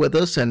on with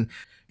us. And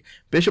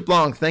Bishop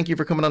Long, thank you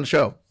for coming on the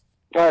show.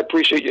 I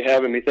appreciate you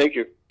having me. Thank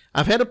you.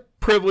 I've had a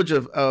privilege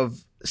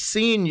of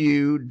seeing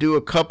you do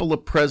a couple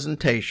of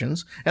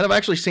presentations, and I've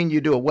actually seen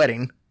you do a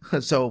wedding.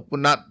 So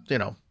not,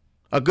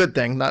 a good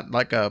thing, not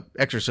like a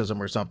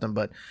exorcism or something,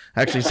 but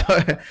actually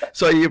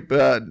so you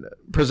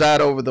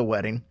preside over the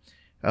wedding,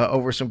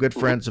 over some good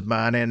friends of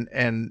mine,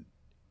 and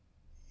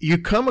you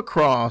come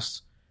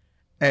across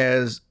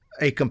as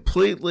a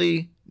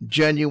completely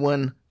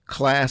genuine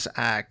class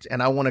act,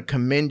 and I want to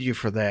commend you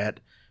for that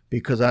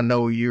because I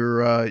know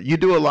you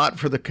do a lot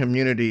for the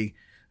community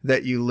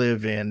that you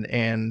live in,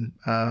 and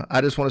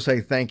I just want to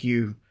say thank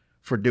you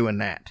for doing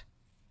that.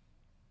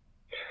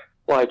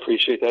 Well, I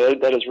appreciate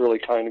that. That is really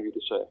kind of you to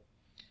say.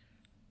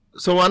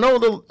 So I know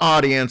the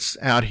audience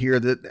out here,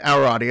 that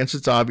our audience,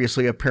 it's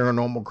obviously a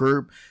paranormal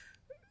group.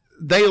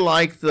 They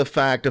like the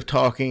fact of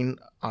talking,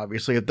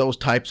 obviously, of those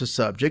types of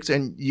subjects,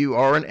 and you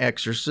are an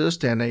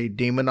exorcist and a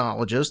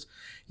demonologist.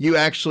 You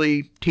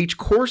actually teach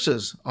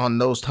courses on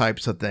those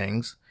types of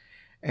things.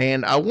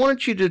 And I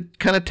wanted you to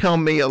kind of tell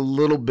me a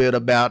little bit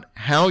about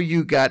how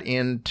you got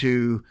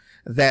into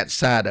that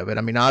side of it.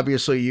 I mean,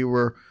 obviously you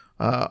were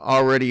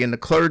already in the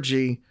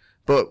clergy,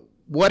 but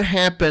what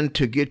happened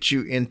to get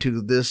you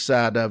into this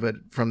side of it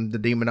from the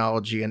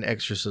demonology and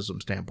exorcism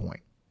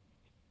standpoint?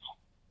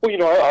 Well,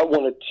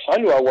 I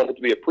knew I wanted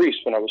to be a priest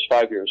when I was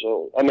 5 years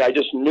old. I mean, I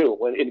just knew.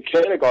 When in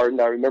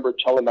kindergarten, I remember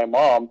telling my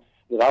mom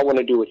that I want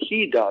to do what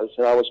he does,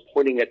 and I was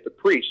pointing at the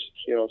priest,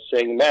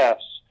 saying mass.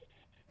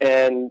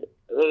 And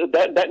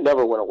that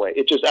never went away.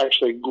 It just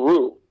actually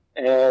grew.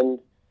 And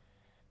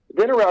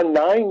then around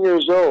 9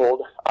 years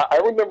old,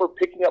 I remember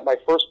picking up my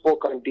first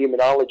book on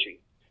demonology,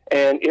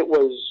 and it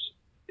was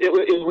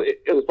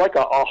like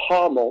a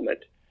aha moment,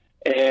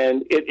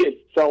 and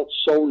it felt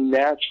so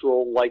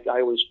natural, like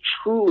I was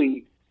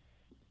truly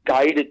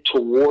guided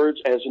towards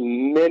as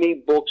many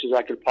books as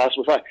I could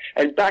possibly find.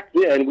 And back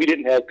then, we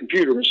didn't have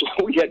computers;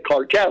 we had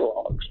card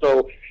catalogs.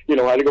 So I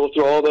had to go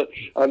through all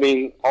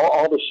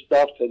the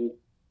stuff and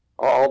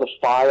all the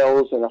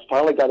files, and I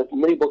finally got as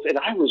many books, and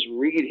I was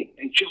reading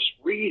and just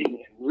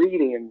reading and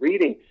reading and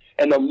reading.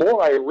 And the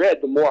more I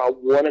read, the more I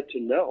wanted to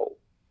know.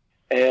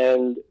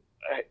 And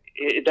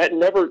that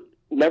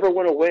never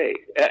went away,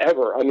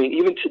 ever. I mean,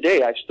 even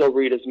today, I still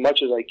read as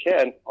much as I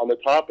can on the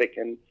topic.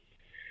 And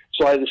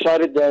so I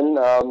decided then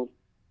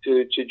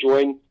to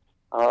join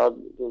the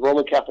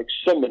Roman Catholic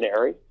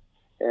Seminary,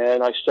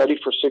 and I studied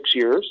for 6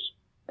 years.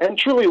 And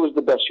truly, it was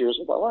the best years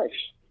of my life.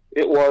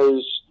 It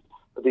was...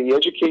 The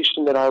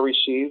education that I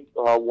received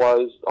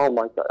was, oh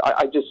my God,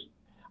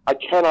 I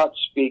cannot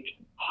speak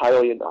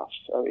highly enough.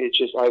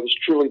 I was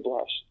truly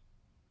blessed.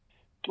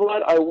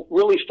 But I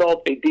really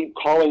felt a deep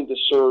calling to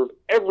serve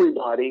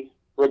everybody,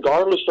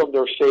 regardless of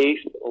their faith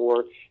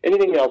or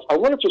anything else. I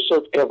wanted to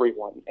serve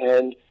everyone.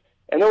 And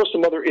there were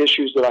some other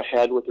issues that I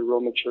had with the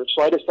Roman Church,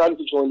 so I decided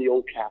to join the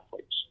Old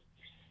Catholics.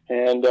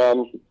 And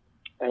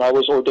I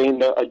was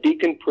ordained a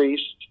deacon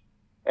priest,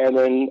 and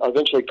then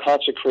eventually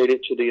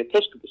consecrated to the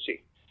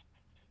episcopacy.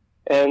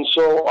 And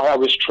so I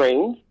was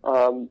trained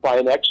by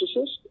an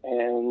exorcist,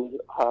 and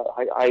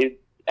I,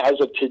 as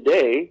of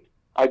today,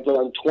 I've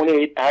done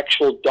 28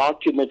 actual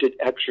documented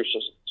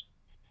exorcisms.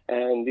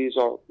 And these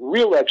are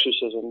real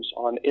exorcisms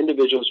on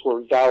individuals who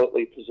are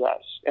validly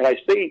possessed. And I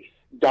say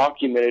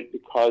documented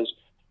because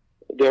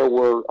there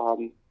were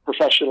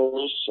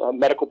professionals,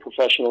 medical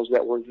professionals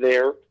that were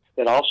there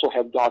that also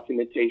have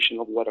documentation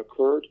of what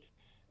occurred.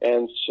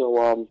 And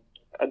so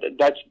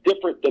that's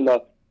different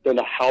than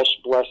a house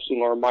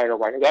blessing or a minor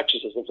rite of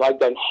exorcisms. I've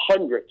done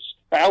hundreds,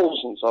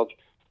 thousands of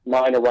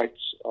minor rites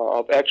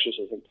of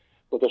exorcism.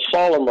 With a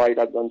solemn rite,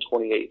 I've done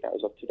 28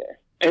 as of today.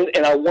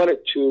 And I wanted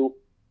to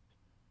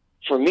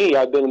for me,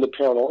 I've been in the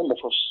paranormal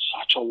for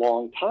such a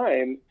long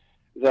time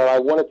that I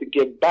wanted to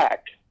give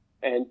back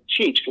and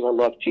teach because I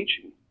love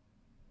teaching.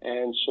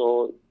 And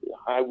so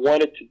I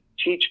wanted to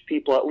teach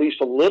people at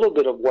least a little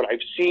bit of what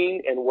I've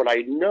seen and what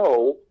I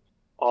know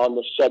on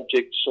the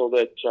subject so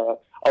that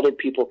other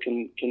people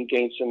can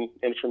gain some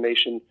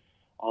information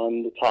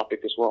on the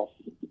topic as well.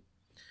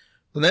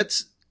 Well,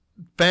 that's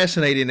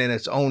fascinating in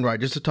its own right.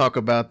 Just to talk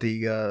about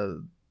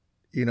the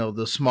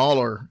the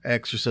smaller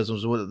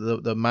exorcisms,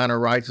 the minor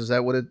rites, is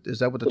that what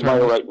the term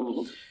minor is? Rite.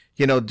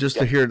 Mm-hmm. Just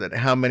to hear that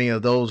how many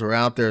of those are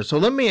out there. So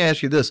let me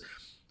ask you this: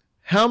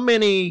 how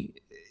many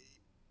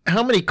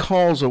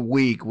calls a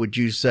week would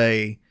you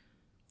say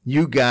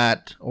you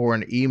got, or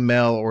an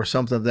email or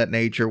something of that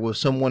nature, with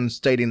someone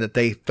stating that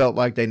they felt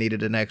like they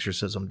needed an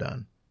exorcism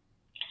done?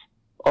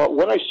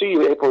 When I see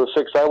you April the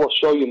 6th, I will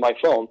show you my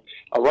phone.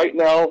 Right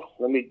now,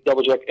 let me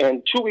double check.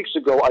 And 2 weeks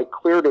ago, I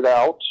cleared it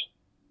out.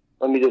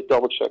 Let me just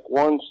double check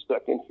 1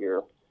 second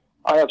here.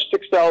 I have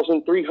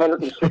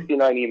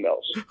 6,369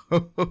 emails.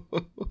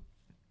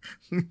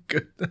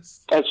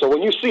 Goodness. And so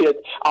when you see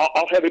it,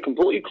 I'll have it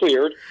completely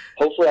cleared.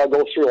 Hopefully I'll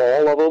go through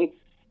all of them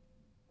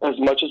as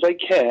much as I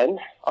can.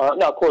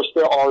 Now, of course,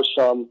 there are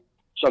some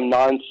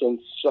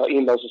nonsense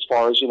emails as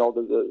far as,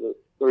 the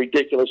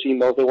ridiculous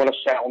emails. They want to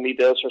sell me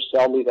this or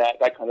sell me that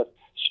kind of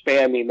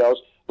spam emails.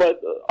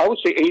 But I would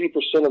say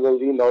 80% of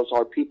those emails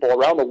are people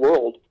around the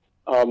world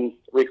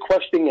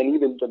requesting and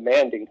even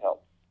demanding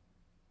help.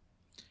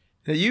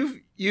 Now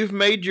you've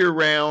made your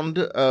round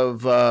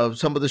of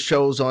some of the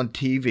shows on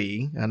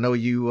TV. I know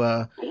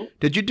you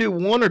did you do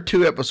 1 or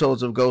 2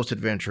 episodes of Ghost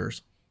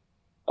Adventures?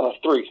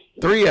 3.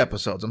 3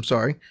 episodes. I'm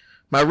sorry.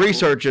 My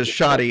research is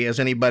shoddy, as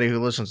anybody who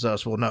listens to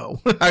us will know.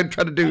 I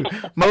try to do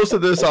most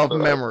of this off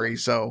memory.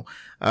 So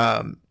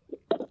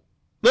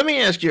let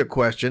me ask you a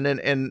question,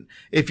 and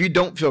if you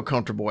don't feel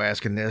comfortable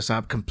asking this,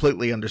 I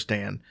completely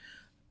understand.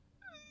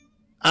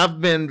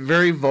 I've been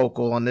very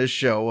vocal on this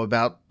show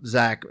about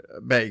Zak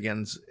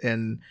Bagans,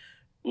 and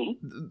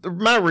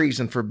my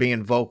reason for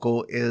being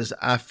vocal is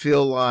I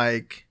feel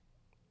like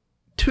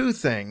 2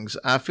 things.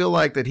 I feel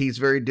like that he's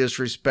very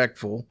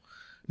disrespectful.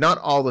 Not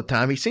all the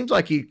time. He seems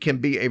like he can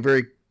be a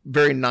very,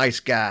 very nice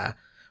guy,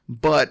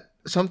 but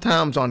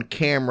sometimes on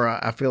camera,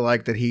 I feel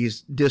like that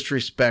he's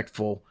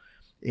disrespectful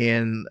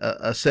in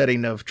a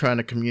setting of trying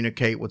to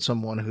communicate with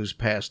someone who's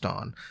passed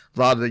on. A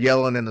lot of the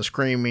yelling and the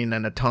screaming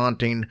and the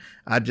taunting,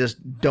 I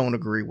just don't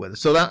agree with it.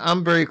 So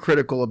I'm very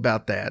critical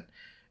about that.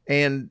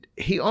 And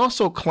he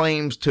also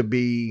claims to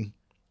be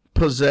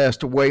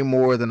possessed way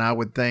more than I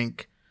would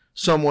think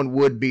someone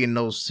would be in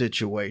those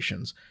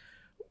situations.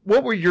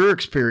 What were your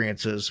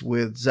experiences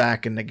with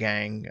Zak and the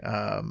gang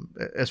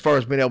as far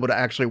as being able to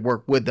actually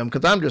work with them?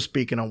 Because I'm just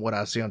speaking on what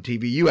I see on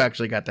TV. You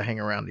actually got to hang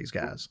around these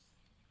guys.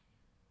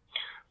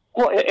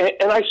 Well,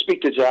 and I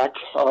speak to Zak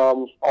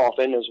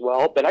often as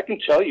well, but I can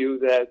tell you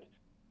that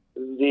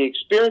the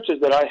experiences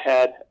that I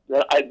had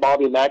at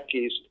Bobby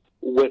Mackey's,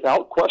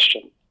 without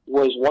question,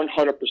 was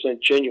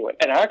 100% genuine.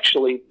 And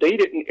actually, they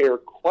didn't air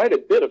quite a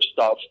bit of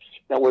stuff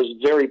that was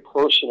very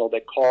personal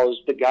that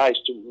caused the guys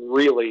to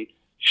really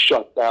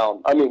shut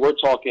down. I mean, we're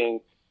talking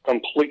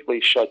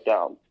completely shut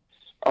down.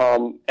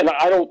 And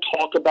I don't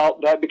talk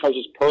about that because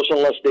it's personal.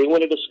 Unless they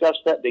want to discuss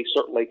that, they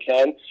certainly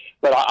can.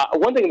 But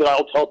one thing that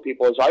I'll tell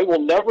people is I will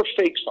never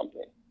fake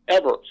something,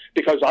 ever,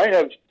 because I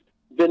have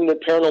been in the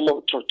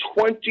paranormal for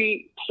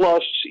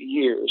 20-plus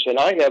years, and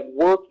I have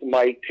worked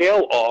my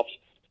tail off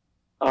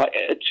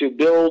to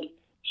build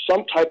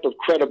some type of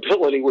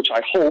credibility, which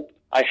I hope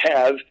I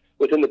have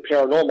within the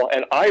paranormal,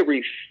 and I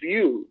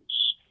refuse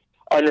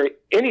under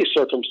any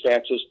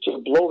circumstances to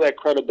blow that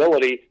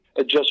credibility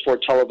just for a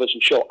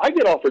television show. I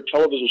get offered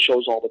television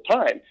shows all the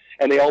time,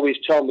 and they always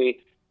tell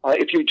me,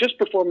 if you just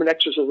perform an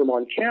exorcism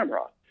on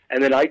camera,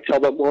 and then I tell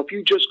them, well, if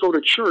you just go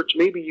to church,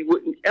 maybe you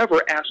wouldn't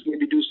ever ask me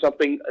to do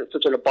something,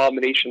 such an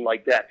abomination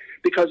like that,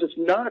 because it's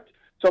not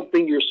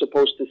something you're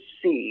supposed to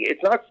see.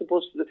 It's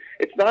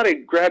not a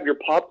grab your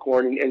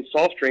popcorn and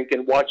soft drink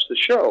and watch the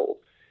show.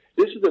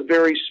 This is a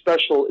very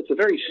special, it's a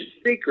very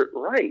sacred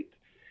rite.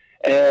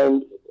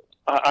 And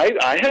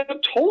I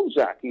have told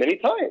Zak many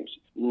times,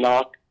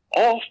 knock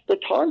off the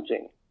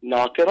taunting.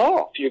 Knock it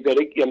off.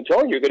 I'm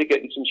telling you, you're going to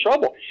get in some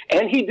trouble.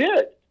 And he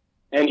did.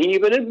 And he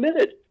even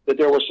admitted that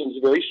there was some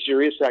very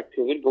serious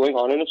activity going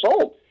on in his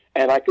home.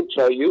 And I can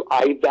tell you,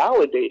 I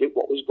validated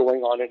what was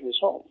going on in his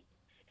home.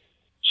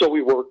 So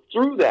we worked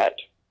through that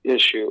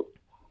issue.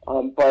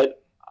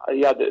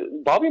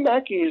 Bobby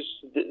Mackey's,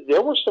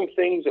 there were some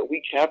things that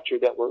we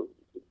captured that were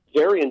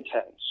very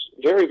intense,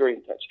 very, very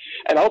intense.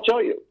 And I'll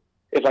tell you,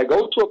 if I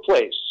go to a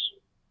place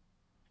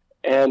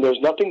and there's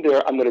nothing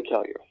there, I'm going to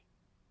tell you.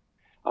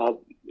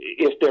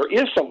 If there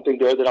is something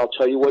there, then I'll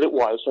tell you what it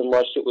was,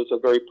 unless it was a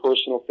very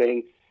personal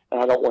thing,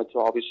 and I don't want to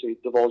obviously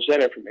divulge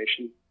that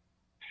information.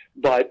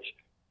 But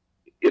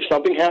if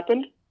something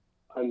happened,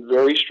 I'm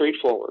very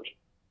straightforward.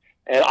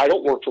 And I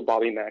don't work for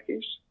Bobby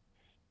Mackey's.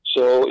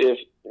 So if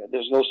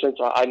there's no sense,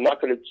 I'm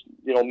not going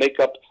to make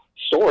up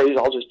stories.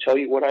 I'll just tell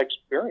you what I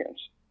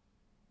experienced.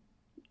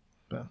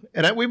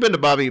 And we've been to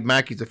Bobby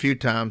Mackey's a few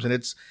times, and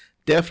it's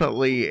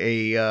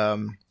definitely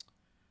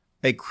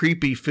a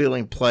creepy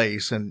feeling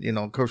place. And,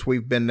 of course,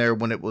 we've been there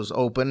when it was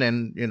open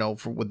and,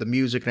 with the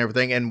music and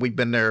everything. And we've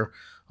been there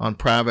on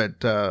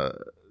private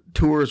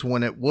tours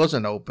when it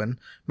wasn't open.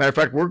 Matter of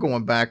fact, we're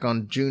going back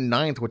on June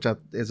 9th, which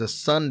is a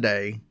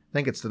Sunday. I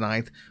think it's the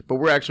 9th. But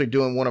we're actually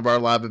doing one of our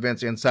live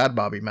events inside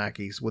Bobby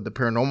Mackey's with the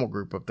paranormal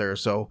group up there.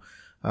 So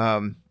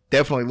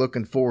definitely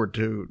looking forward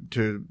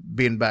to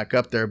being back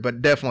up there,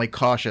 but definitely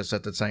cautious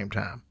at the same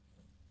time.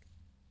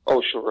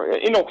 Oh, sure.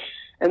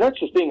 And that's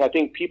the thing. I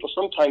think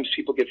sometimes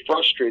people get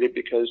frustrated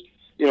because,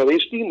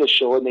 they've seen the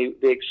show and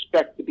they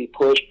expect to be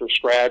pushed or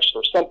scratched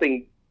or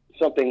something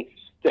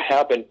to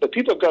happen. But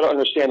people have got to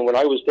understand, when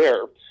I was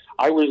there,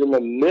 I was in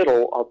the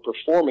middle of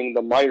performing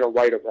the minor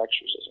rite of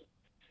exorcism.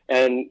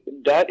 And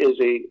that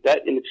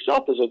in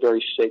itself is a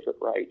very sacred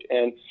rite.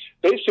 And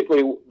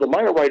basically, the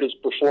minor rite is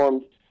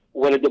performed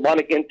when a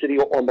demonic entity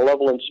or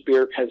malevolent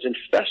spirit has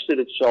infested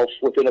itself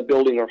within a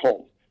building or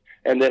home.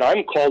 And then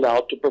I'm called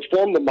out to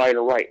perform the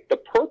minor rite. The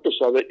purpose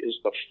of it is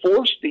to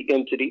force the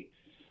entity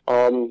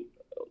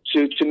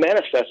to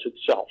manifest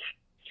itself.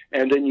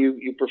 And then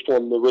you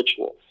perform the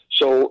ritual.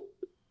 So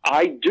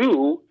I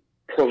do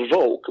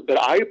provoke, but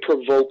I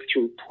provoke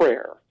through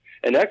prayer.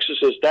 An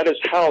exorcist, that is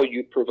how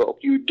you provoke.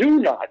 You do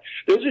not.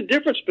 There's a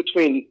difference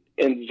between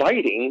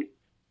inviting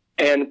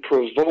and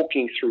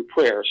provoking through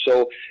prayer.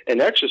 So an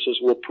exorcist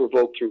will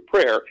provoke through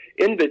prayer.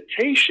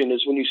 Invitation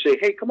is when you say,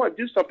 hey, come on,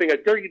 do something. I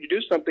dare you to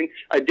do something.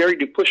 I dare you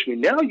to push me.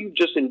 Now you've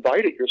just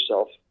invited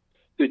yourself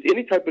to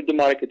any type of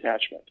demonic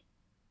attachment.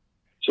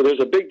 So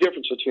there's a big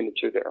difference between the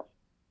two there.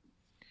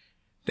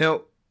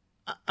 Now,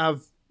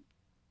 I've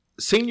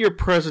seen your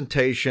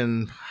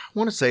presentation, I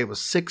want to say it was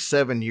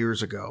 6-7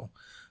 years ago.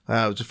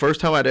 It was the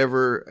first time I'd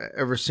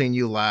ever seen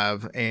you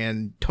live,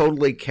 and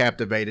totally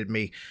captivated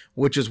me,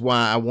 which is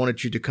why I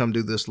wanted you to come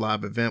do this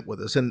live event with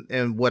us.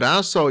 And what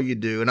I saw you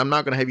do, and I'm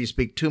not going to have you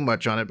speak too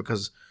much on it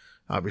because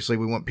obviously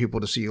we want people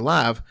to see you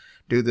live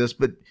do this,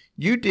 but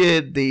you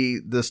did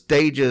the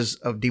stages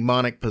of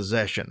demonic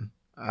possession.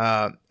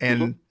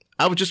 And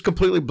I was just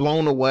completely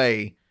blown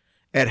away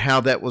at how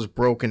that was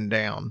broken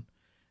down.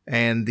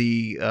 And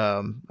the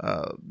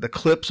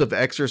clips of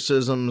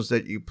exorcisms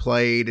that you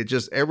played, it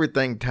just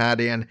everything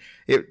tied in.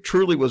 It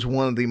truly was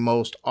one of the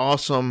most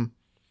awesome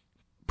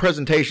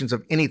presentations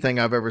of anything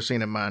I've ever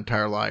seen in my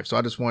entire life. So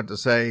I just wanted to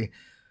say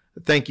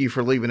thank you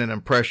for leaving an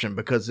impression,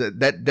 because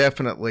that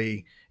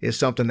definitely is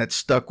something that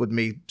stuck with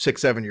me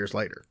 6-7 years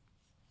later.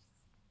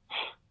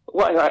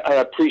 Well, I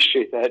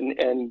appreciate that.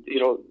 And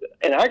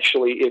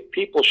actually, if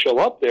people show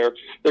up there,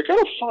 they're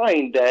going to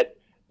find that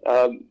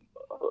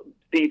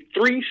the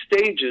 3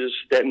 stages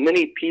that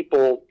many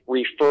people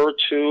refer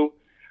to,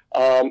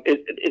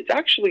 it's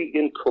actually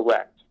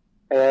incorrect.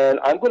 And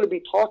I'm going to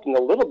be talking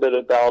a little bit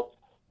about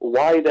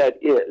why that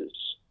is,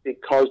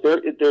 because there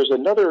is,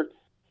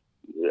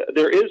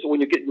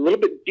 when you get a little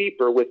bit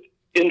deeper with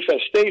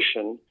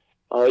infestation,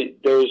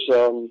 there's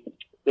a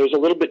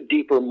little bit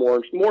deeper,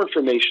 more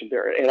information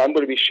there. And I'm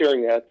going to be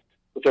sharing that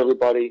with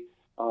everybody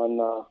on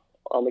the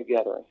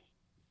gathering.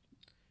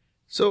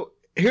 So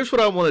here's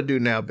what I want to do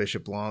now,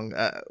 Bishop Long.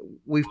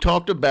 We've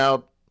talked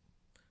about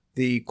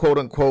the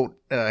quote-unquote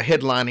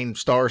headlining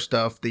star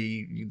stuff,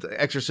 the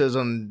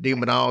exorcism,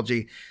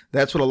 demonology.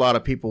 That's what a lot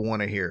of people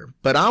want to hear.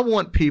 But I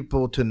want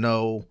people to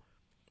know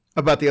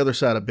about the other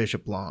side of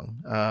Bishop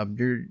Long.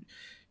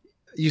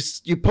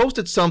 You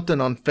posted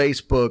something on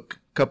Facebook a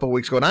couple of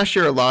weeks ago, and I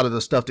share a lot of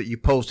the stuff that you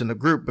post in the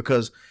group,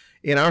 because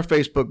in our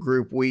Facebook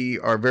group, we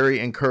are very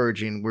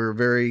encouraging. We're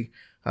very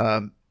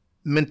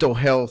mental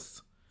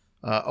health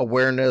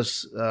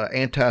awareness,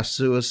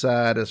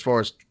 anti-suicide, as far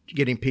as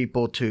getting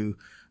people to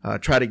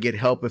try to get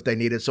help if they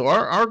need it. So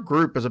our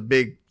group is a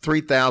big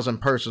 3,000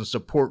 person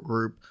support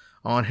group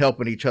on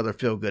helping each other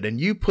feel good.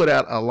 And you put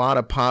out a lot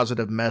of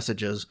positive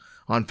messages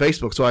on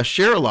Facebook. So I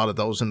share a lot of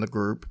those in the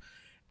group.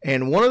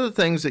 And one of the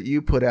things that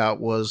you put out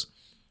was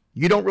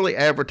you don't really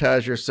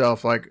advertise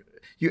yourself like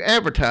you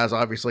advertise,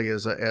 obviously,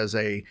 as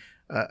a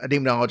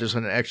demonologist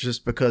and an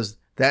exorcist, because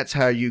that's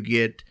how you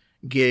get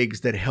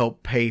gigs that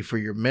help pay for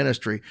your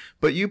ministry.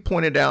 But you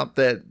pointed out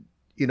that,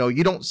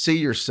 you don't see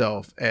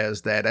yourself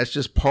as that. That's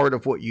just part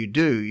of what you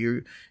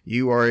do.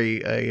 You are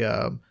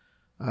a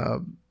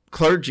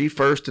clergy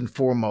first and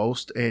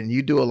foremost, and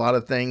you do a lot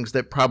of things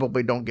that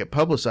probably don't get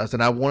publicized.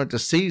 And I wanted to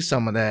see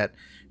some of that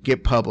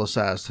get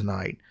publicized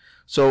tonight.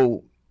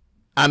 So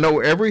I know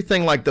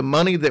everything, like the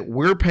money that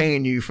we're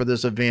paying you for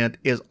this event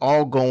is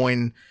all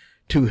going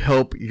to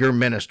help your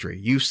ministry.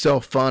 You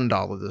self-fund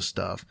all of this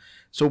stuff.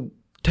 So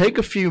take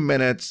a few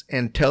minutes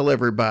and tell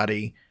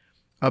everybody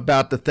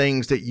about the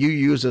things that you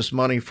use this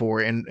money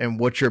for and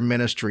what your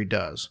ministry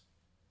does.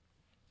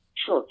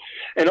 Sure.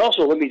 And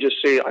also, let me just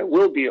say, I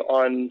will be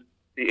on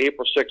the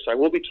April 6th, I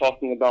will be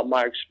talking about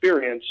my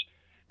experience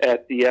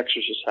at the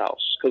Exorcist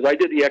House, because I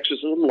did the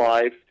exorcism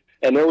live,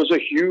 and there was a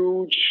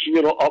huge,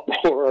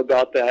 uproar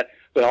about that.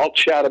 But I'll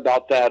chat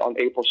about that on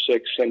April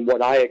 6th and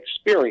what I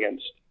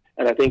experienced.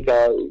 And I think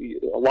a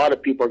lot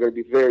of people are going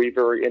to be very,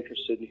 very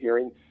interested in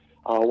hearing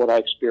what I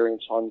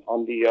experienced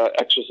on the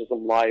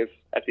exorcism live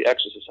at the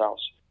Exorcist House.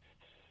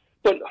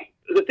 But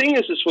the thing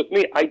is with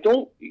me,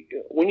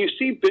 when you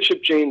see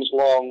Bishop James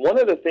Long, one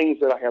of the things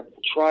that I have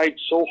tried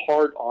so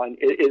hard on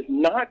is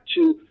not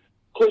to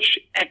push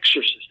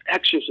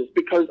exorcist,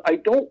 because I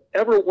don't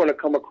ever want to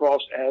come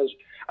across as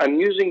I'm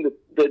using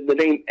the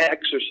name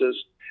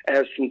exorcist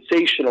as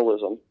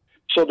sensationalism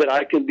so that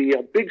I can be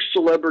a big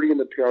celebrity in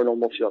the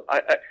paranormal field.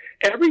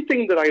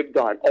 Everything that I have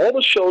done, all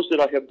the shows that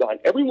I have done,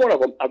 every one of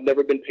them, I've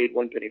never been paid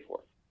one penny for.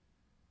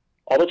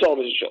 All the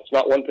television shows,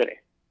 not one penny.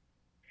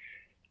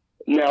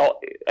 Now,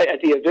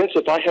 at the events,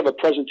 if I have a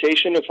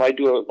presentation, if I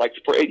do like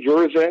for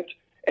your event,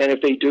 and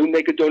if they do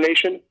make a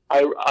donation,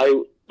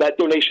 that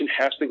donation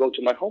has to go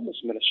to my homeless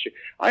ministry.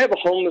 I have a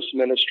homeless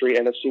ministry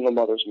and a single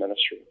mothers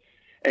ministry.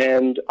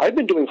 And I've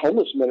been doing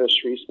homeless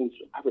ministry since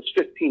I was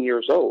 15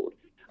 years old.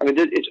 I mean,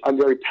 I'm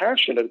very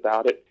passionate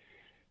about it.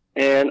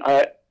 And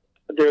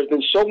there's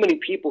been so many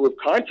people who've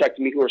contacted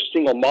me who are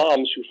single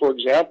moms who, for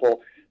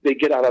example, they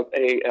get out of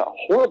a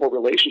horrible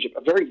relationship,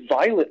 a very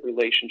violent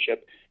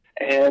relationship,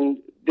 and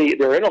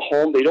they're in a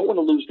home. They don't want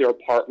to lose their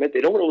apartment.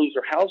 They don't want to lose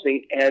their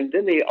housing, and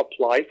then they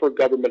apply for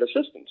government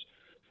assistance.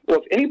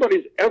 Well, if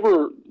anybody's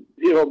ever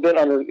been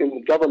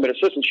in government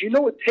assistance,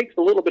 it takes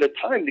a little bit of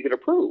time to get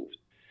approved.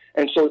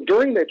 And so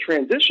during that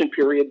transition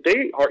period,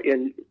 they are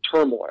in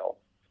turmoil.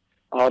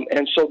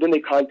 And so then they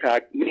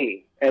contact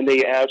me, and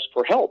they ask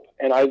for help.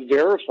 And I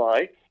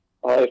verify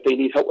if they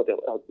need help with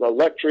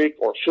electric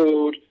or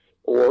food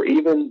or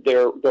even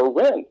their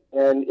rent.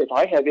 And if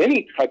I have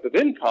any type of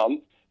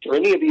income for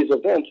any of these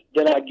events,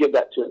 then I give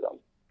that to them.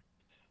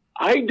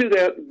 I do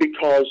that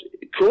because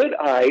could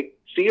I,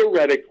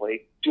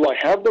 theoretically, do I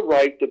have the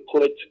right to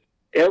put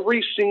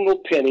every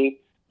single penny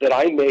that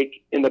I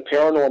make in the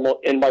paranormal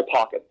in my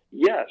pocket?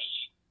 Yes.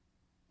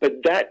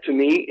 But that, to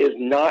me, is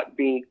not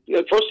being,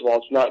 first of all,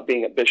 it's not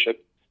being a bishop.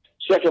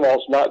 Second of all,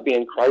 it's not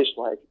being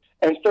Christ-like.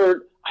 And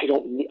third,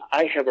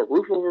 I have a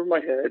roof over my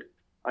head.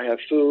 I have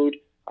food.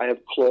 I have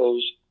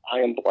clothes. I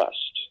am blessed.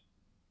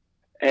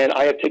 And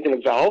I have taken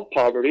a vow of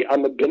poverty.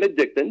 I'm a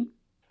Benedictine.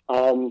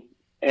 And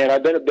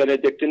I've been a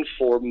Benedictine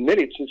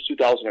since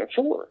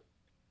 2004.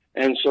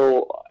 And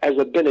so as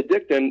a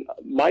Benedictine,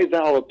 my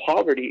vow of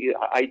poverty,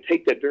 I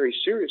take that very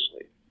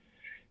seriously.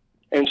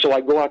 And so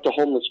I go out to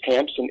homeless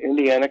camps in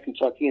Indiana,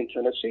 Kentucky, and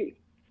Tennessee.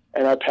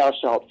 And I pass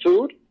out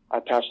food. I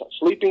pass out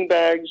sleeping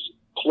bags,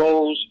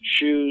 clothes,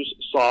 shoes,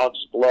 socks,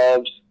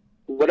 gloves,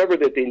 whatever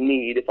that they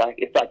need. If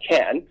I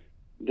can,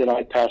 then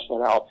I pass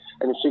that out.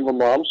 And the single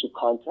moms who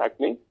contact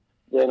me,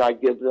 then I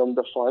give them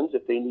the funds.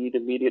 If they need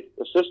immediate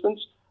assistance,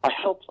 I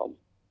help them.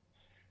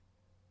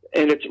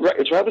 And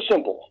it's rather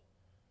simple.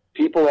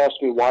 People ask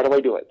me, why do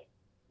I do it?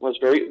 Well, it's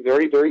very,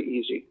 very, very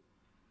easy,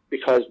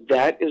 because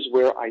that is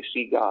where I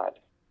see God.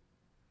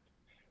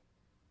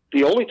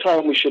 The only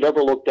time we should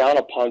ever look down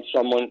upon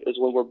someone is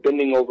when we're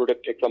bending over to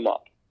pick them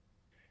up.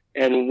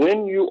 And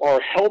when you are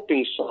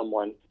helping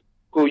someone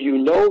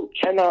who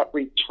cannot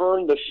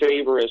return the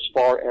favor as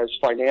far as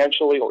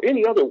financially or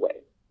any other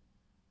way,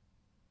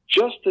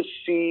 just to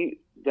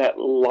see that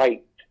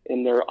light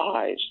in their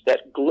eyes, that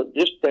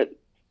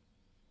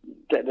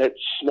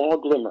small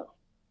glimmer,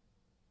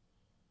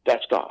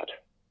 that's God.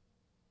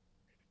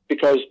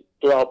 Because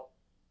throughout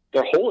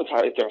their whole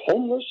entire, if they're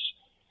homeless,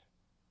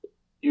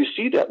 you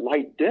see that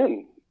light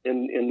dim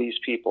in these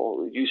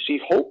people. You see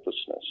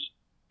hopelessness.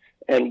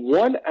 And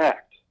one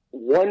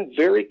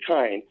very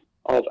kind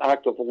of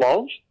act of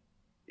love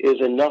is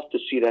enough to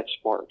see that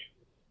spark.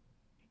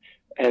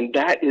 And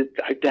that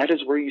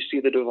is where you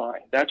see the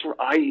divine. That's where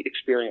I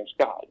experience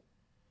God.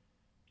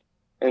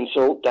 And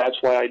so that's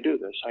why I do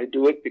this. I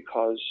do it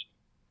because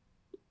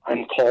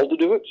I'm called to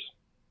do it.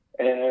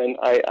 And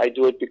I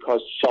do it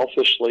because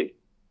selfishly,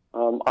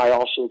 I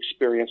also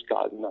experience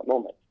God in that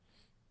moment.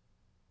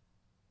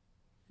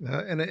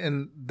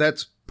 And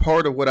that's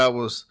part of what I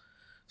was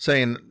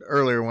saying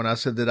earlier when I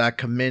said that I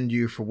commend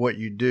you for what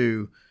you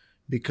do,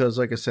 because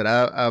like I said,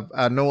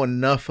 I know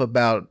enough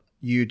about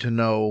you to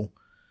know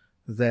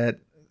that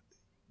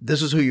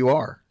this is who you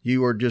are.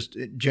 You are just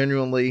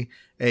genuinely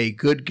a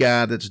good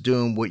guy that's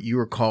doing what you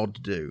are called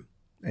to do.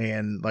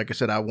 And like I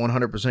said, I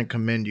 100%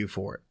 commend you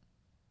for it.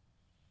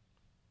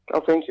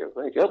 Oh, thank you.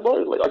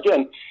 Well,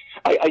 again,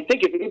 I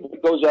think if anybody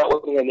goes out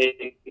with me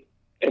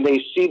and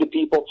they see the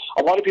people,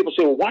 a lot of people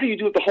say, well, why do you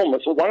do it with the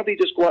homeless? Well, why don't they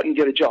just go out and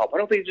get a job? Why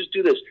don't they just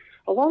do this?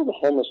 A lot of the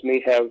homeless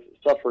may have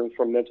suffering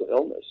from mental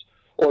illness,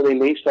 or they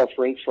may be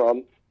suffering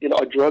from,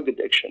 a drug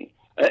addiction.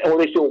 Or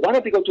they say, well, why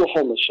don't they go to a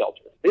homeless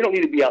shelter? They don't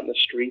need to be out in the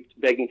street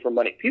begging for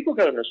money. People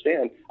got to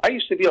understand, I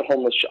used to be a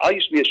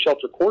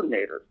shelter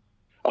coordinator,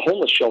 a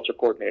homeless shelter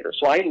coordinator.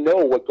 So I know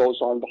what goes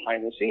on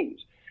behind the scenes.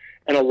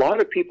 And a lot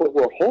of people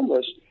who are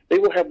homeless, they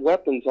will have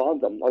weapons on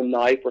them, a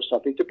knife or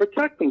something, to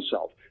protect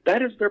themselves.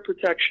 That is their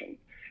protection.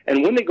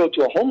 And when they go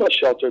to a homeless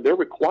shelter, they're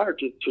required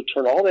to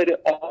turn all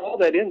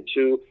that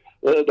into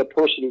the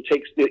person who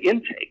takes the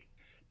intake.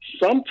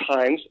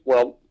 Sometimes,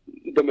 well,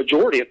 the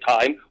majority of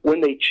time,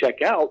 when they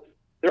check out,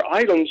 their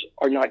items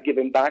are not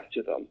given back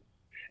to them.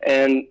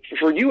 And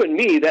for you and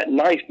me, that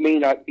knife may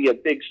not be a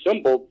big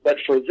symbol, but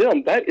for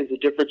them, that is the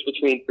difference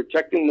between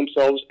protecting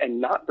themselves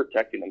and not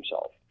protecting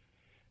themselves.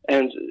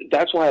 And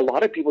that's why a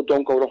lot of people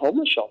don't go to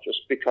homeless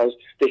shelters, because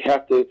they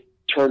have to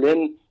turn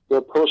in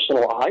their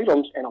personal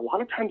items, and a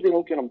lot of times they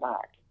don't get them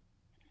back.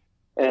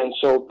 And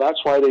so that's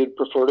why they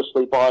prefer to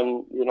sleep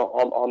on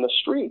the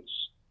streets,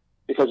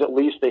 because at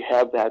least they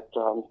have that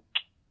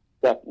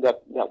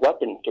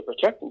weapon to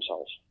protect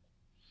themselves.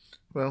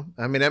 Well,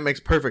 I mean, that makes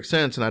perfect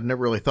sense, and I'd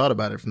never really thought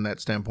about it from that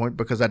standpoint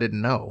because I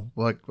didn't know.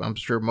 Like, I'm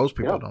sure most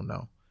people don't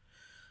know.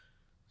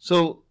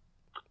 So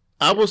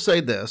I will say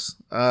this.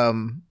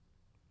 When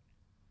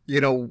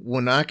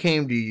I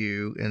came to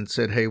you and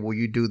said, hey, will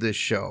you do this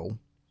show?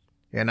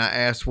 And I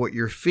asked what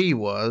your fee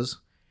was.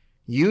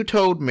 You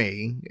told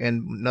me,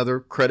 and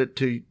another credit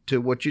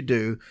to what you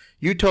do,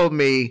 you told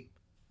me,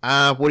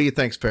 what do you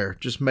think's fair?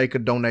 Just make a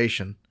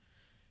donation.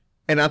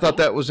 And I thought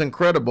that was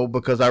incredible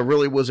because I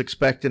really was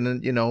expecting,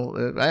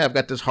 I've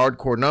got this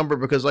hardcore number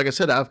because, like I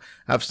said,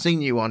 I've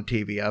seen you on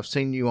TV. I've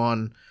seen you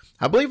on,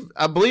 I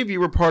believe you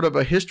were part of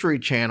a History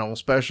Channel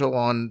special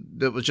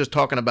that was just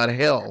talking about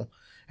hell.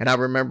 And I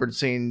remembered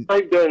seeing.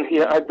 I've done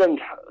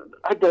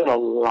a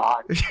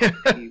lot of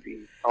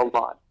TV, a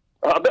lot.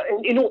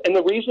 And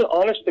the reason,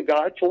 honest to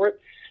God, for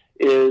it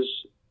is,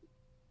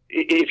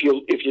 if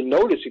you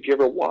notice, if you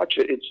ever watch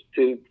it, it's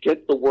to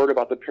get the word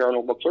about the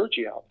paranormal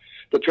clergy out.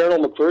 The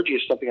paranormal clergy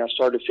is something I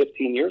started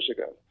 15 years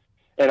ago.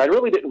 And I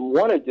really didn't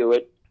want to do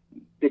it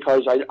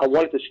because I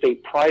wanted to stay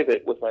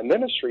private with my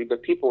ministry,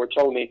 but people were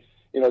telling me,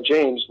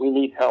 James, we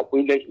need help.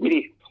 We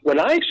need. When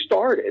I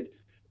started,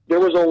 there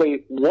was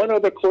only one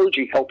other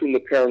clergy helping the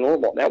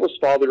paranormal, and that was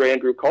Father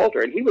Andrew Calder,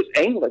 and he was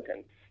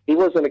Anglican. He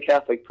wasn't a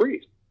Catholic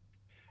priest.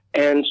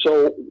 And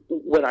so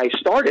when I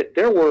started,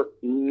 there were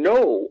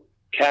no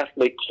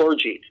Catholic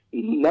clergy,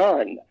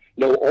 none.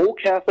 No Old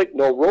Catholic,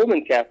 no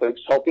Roman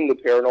Catholics helping the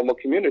paranormal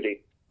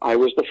community. I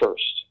was the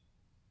first.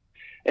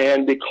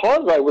 And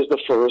because I was the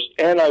first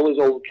and I was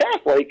Old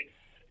Catholic,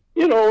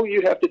 you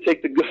have to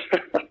take the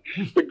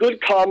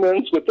good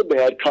comments with the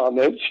bad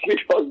comments,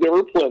 because there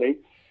were plenty.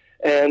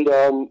 And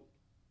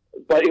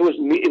but it was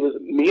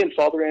me and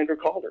Father Andrew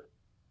Calder.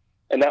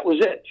 And that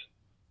was it.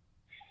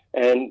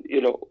 And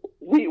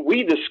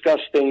we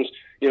discussed things,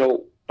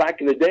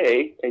 back in the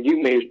day, and you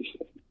may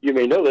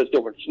know this,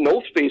 there was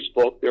no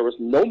Facebook, there was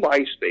no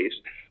MySpace.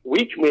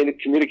 We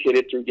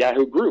communicated through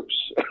Yahoo groups.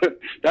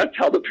 That's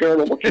how the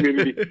paranormal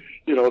community,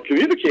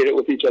 communicated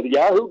with each other.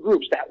 Yahoo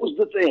groups, that was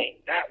the thing.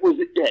 That was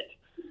it.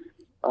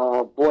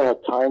 Boy, how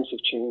times have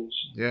changed.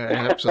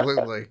 Yeah,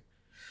 absolutely.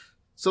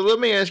 So let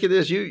me ask you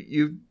this.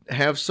 You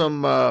have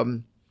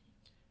some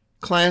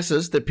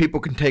classes that people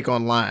can take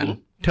online.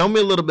 Mm-hmm. Tell me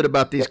a little bit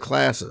about these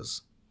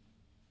classes.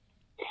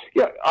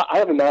 Yeah, I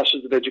have a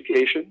Master's of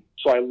Education,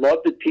 so I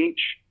love to teach.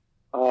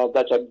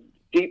 That's a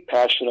deep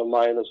passion of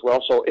mine as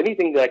well. So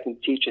anything that I can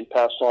teach and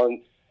pass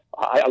on,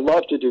 I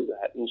love to do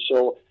that. And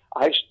so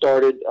I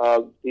started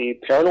the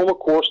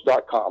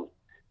paranormalcourse.com,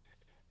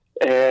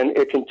 and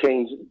it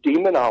contains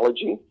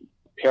demonology,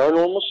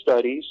 paranormal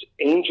studies,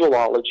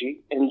 angelology,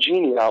 and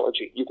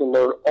genealogy. You can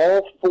learn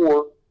all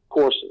 4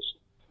 courses.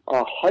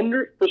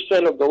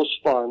 100% of those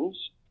funds,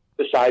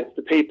 besides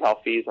the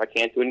PayPal fees, I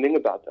can't do anything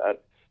about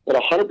that, but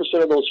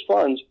 100% of those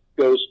funds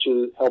goes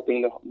to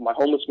helping my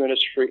homeless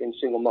ministry and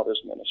single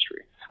mothers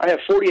ministry. I have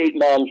 48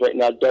 moms right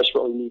now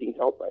desperately needing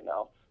help right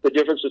now. The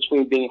difference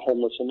between being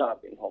homeless and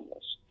not being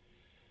homeless.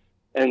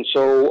 And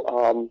so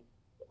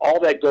all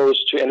that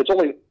goes to, and it's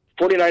only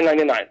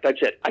 $49.99. That's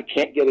it. I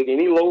can't get it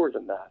any lower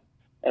than that.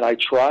 And I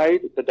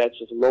tried, but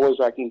that's as low as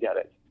I can get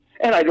it.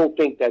 And I don't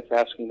think that's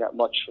asking that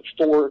much for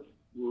 4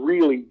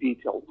 really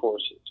detailed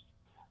courses.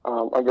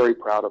 I'm very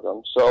proud of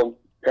them. So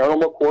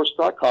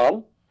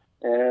paranormalcourse.com,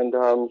 and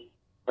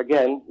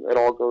again, it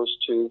all goes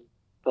to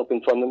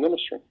helping fund the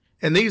ministry.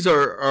 And these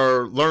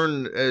are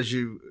learned as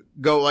you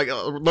go, like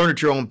learn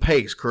at your own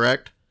pace,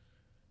 correct?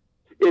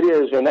 It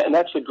is, and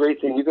that's the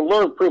great thing. You can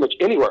learn pretty much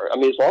anywhere. I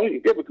mean, as long as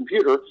you have a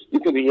computer, you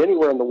can be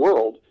anywhere in the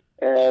world,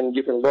 and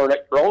you can learn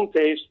at your own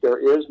pace. There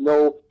is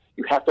no,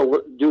 you have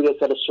to do this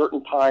at a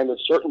certain time, a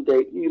certain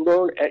date. You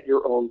learn at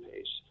your own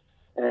pace,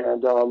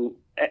 and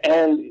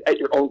at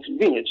your own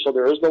convenience. So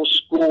there is no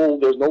school,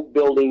 there's no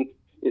building.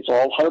 It's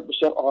all 100%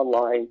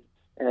 online,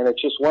 and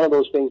it's just one of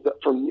those things that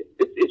for me,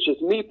 it's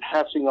just me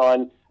passing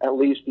on at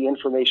least the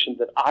information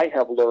that I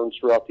have learned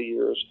throughout the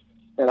years,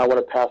 and I want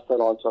to pass that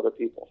on to other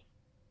people.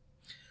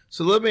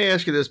 So let me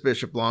ask you this,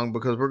 Bishop Long,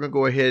 because we're going to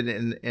go ahead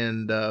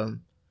and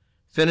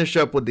finish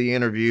up with the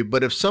interview.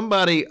 But if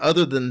somebody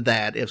other than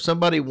that, if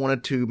somebody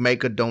wanted to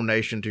make a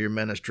donation to your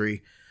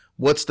ministry,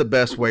 what's the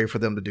best way for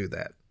them to do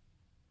that?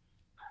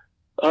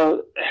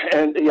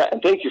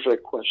 And thank you for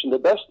that question. The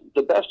best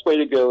way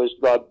to go is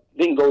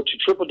they can go to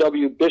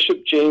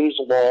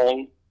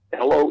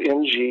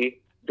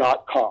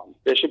www.bishopjameslong.com,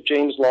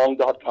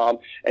 bishopjameslong.com,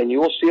 and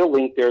you will see a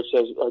link there that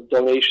says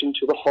donation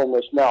to the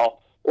homeless now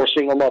or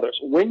single mothers.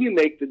 When you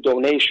make the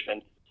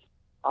donation,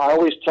 I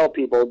always tell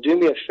people, do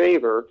me a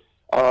favor.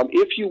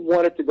 If you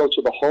want it to go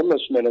to the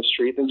homeless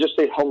ministry, then just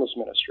say homeless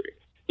ministry.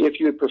 If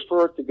you would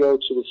prefer to go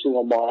to the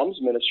Single Moms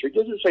Ministry, it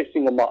doesn't say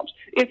Single Moms.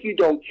 If you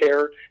don't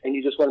care and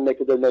you just want to make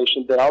a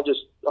donation, then I'll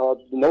just,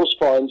 those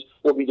funds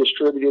will be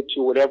distributed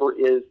to whatever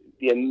is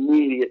the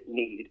immediate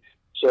need.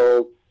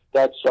 So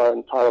that's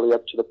entirely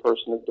up to the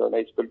person that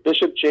donates. But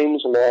Bishop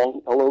James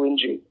Long,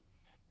 L-O-N-G,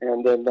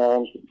 and then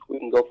we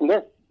can go from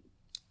there.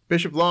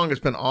 Bishop Long, it's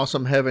been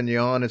awesome having you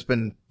on. It's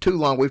been too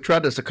long. We've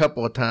tried this a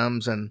couple of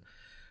times, and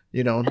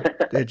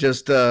it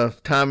just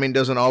timing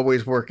doesn't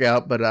always work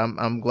out. But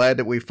I'm glad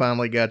that we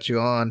finally got you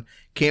on.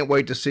 Can't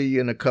wait to see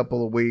you in a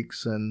couple of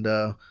weeks, and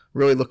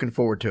really looking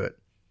forward to it.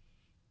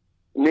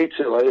 Me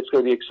too. It's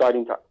going to be an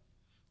exciting time.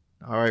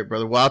 All right,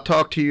 brother. Well, I'll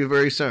talk to you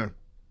very soon.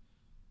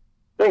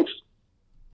 Thanks.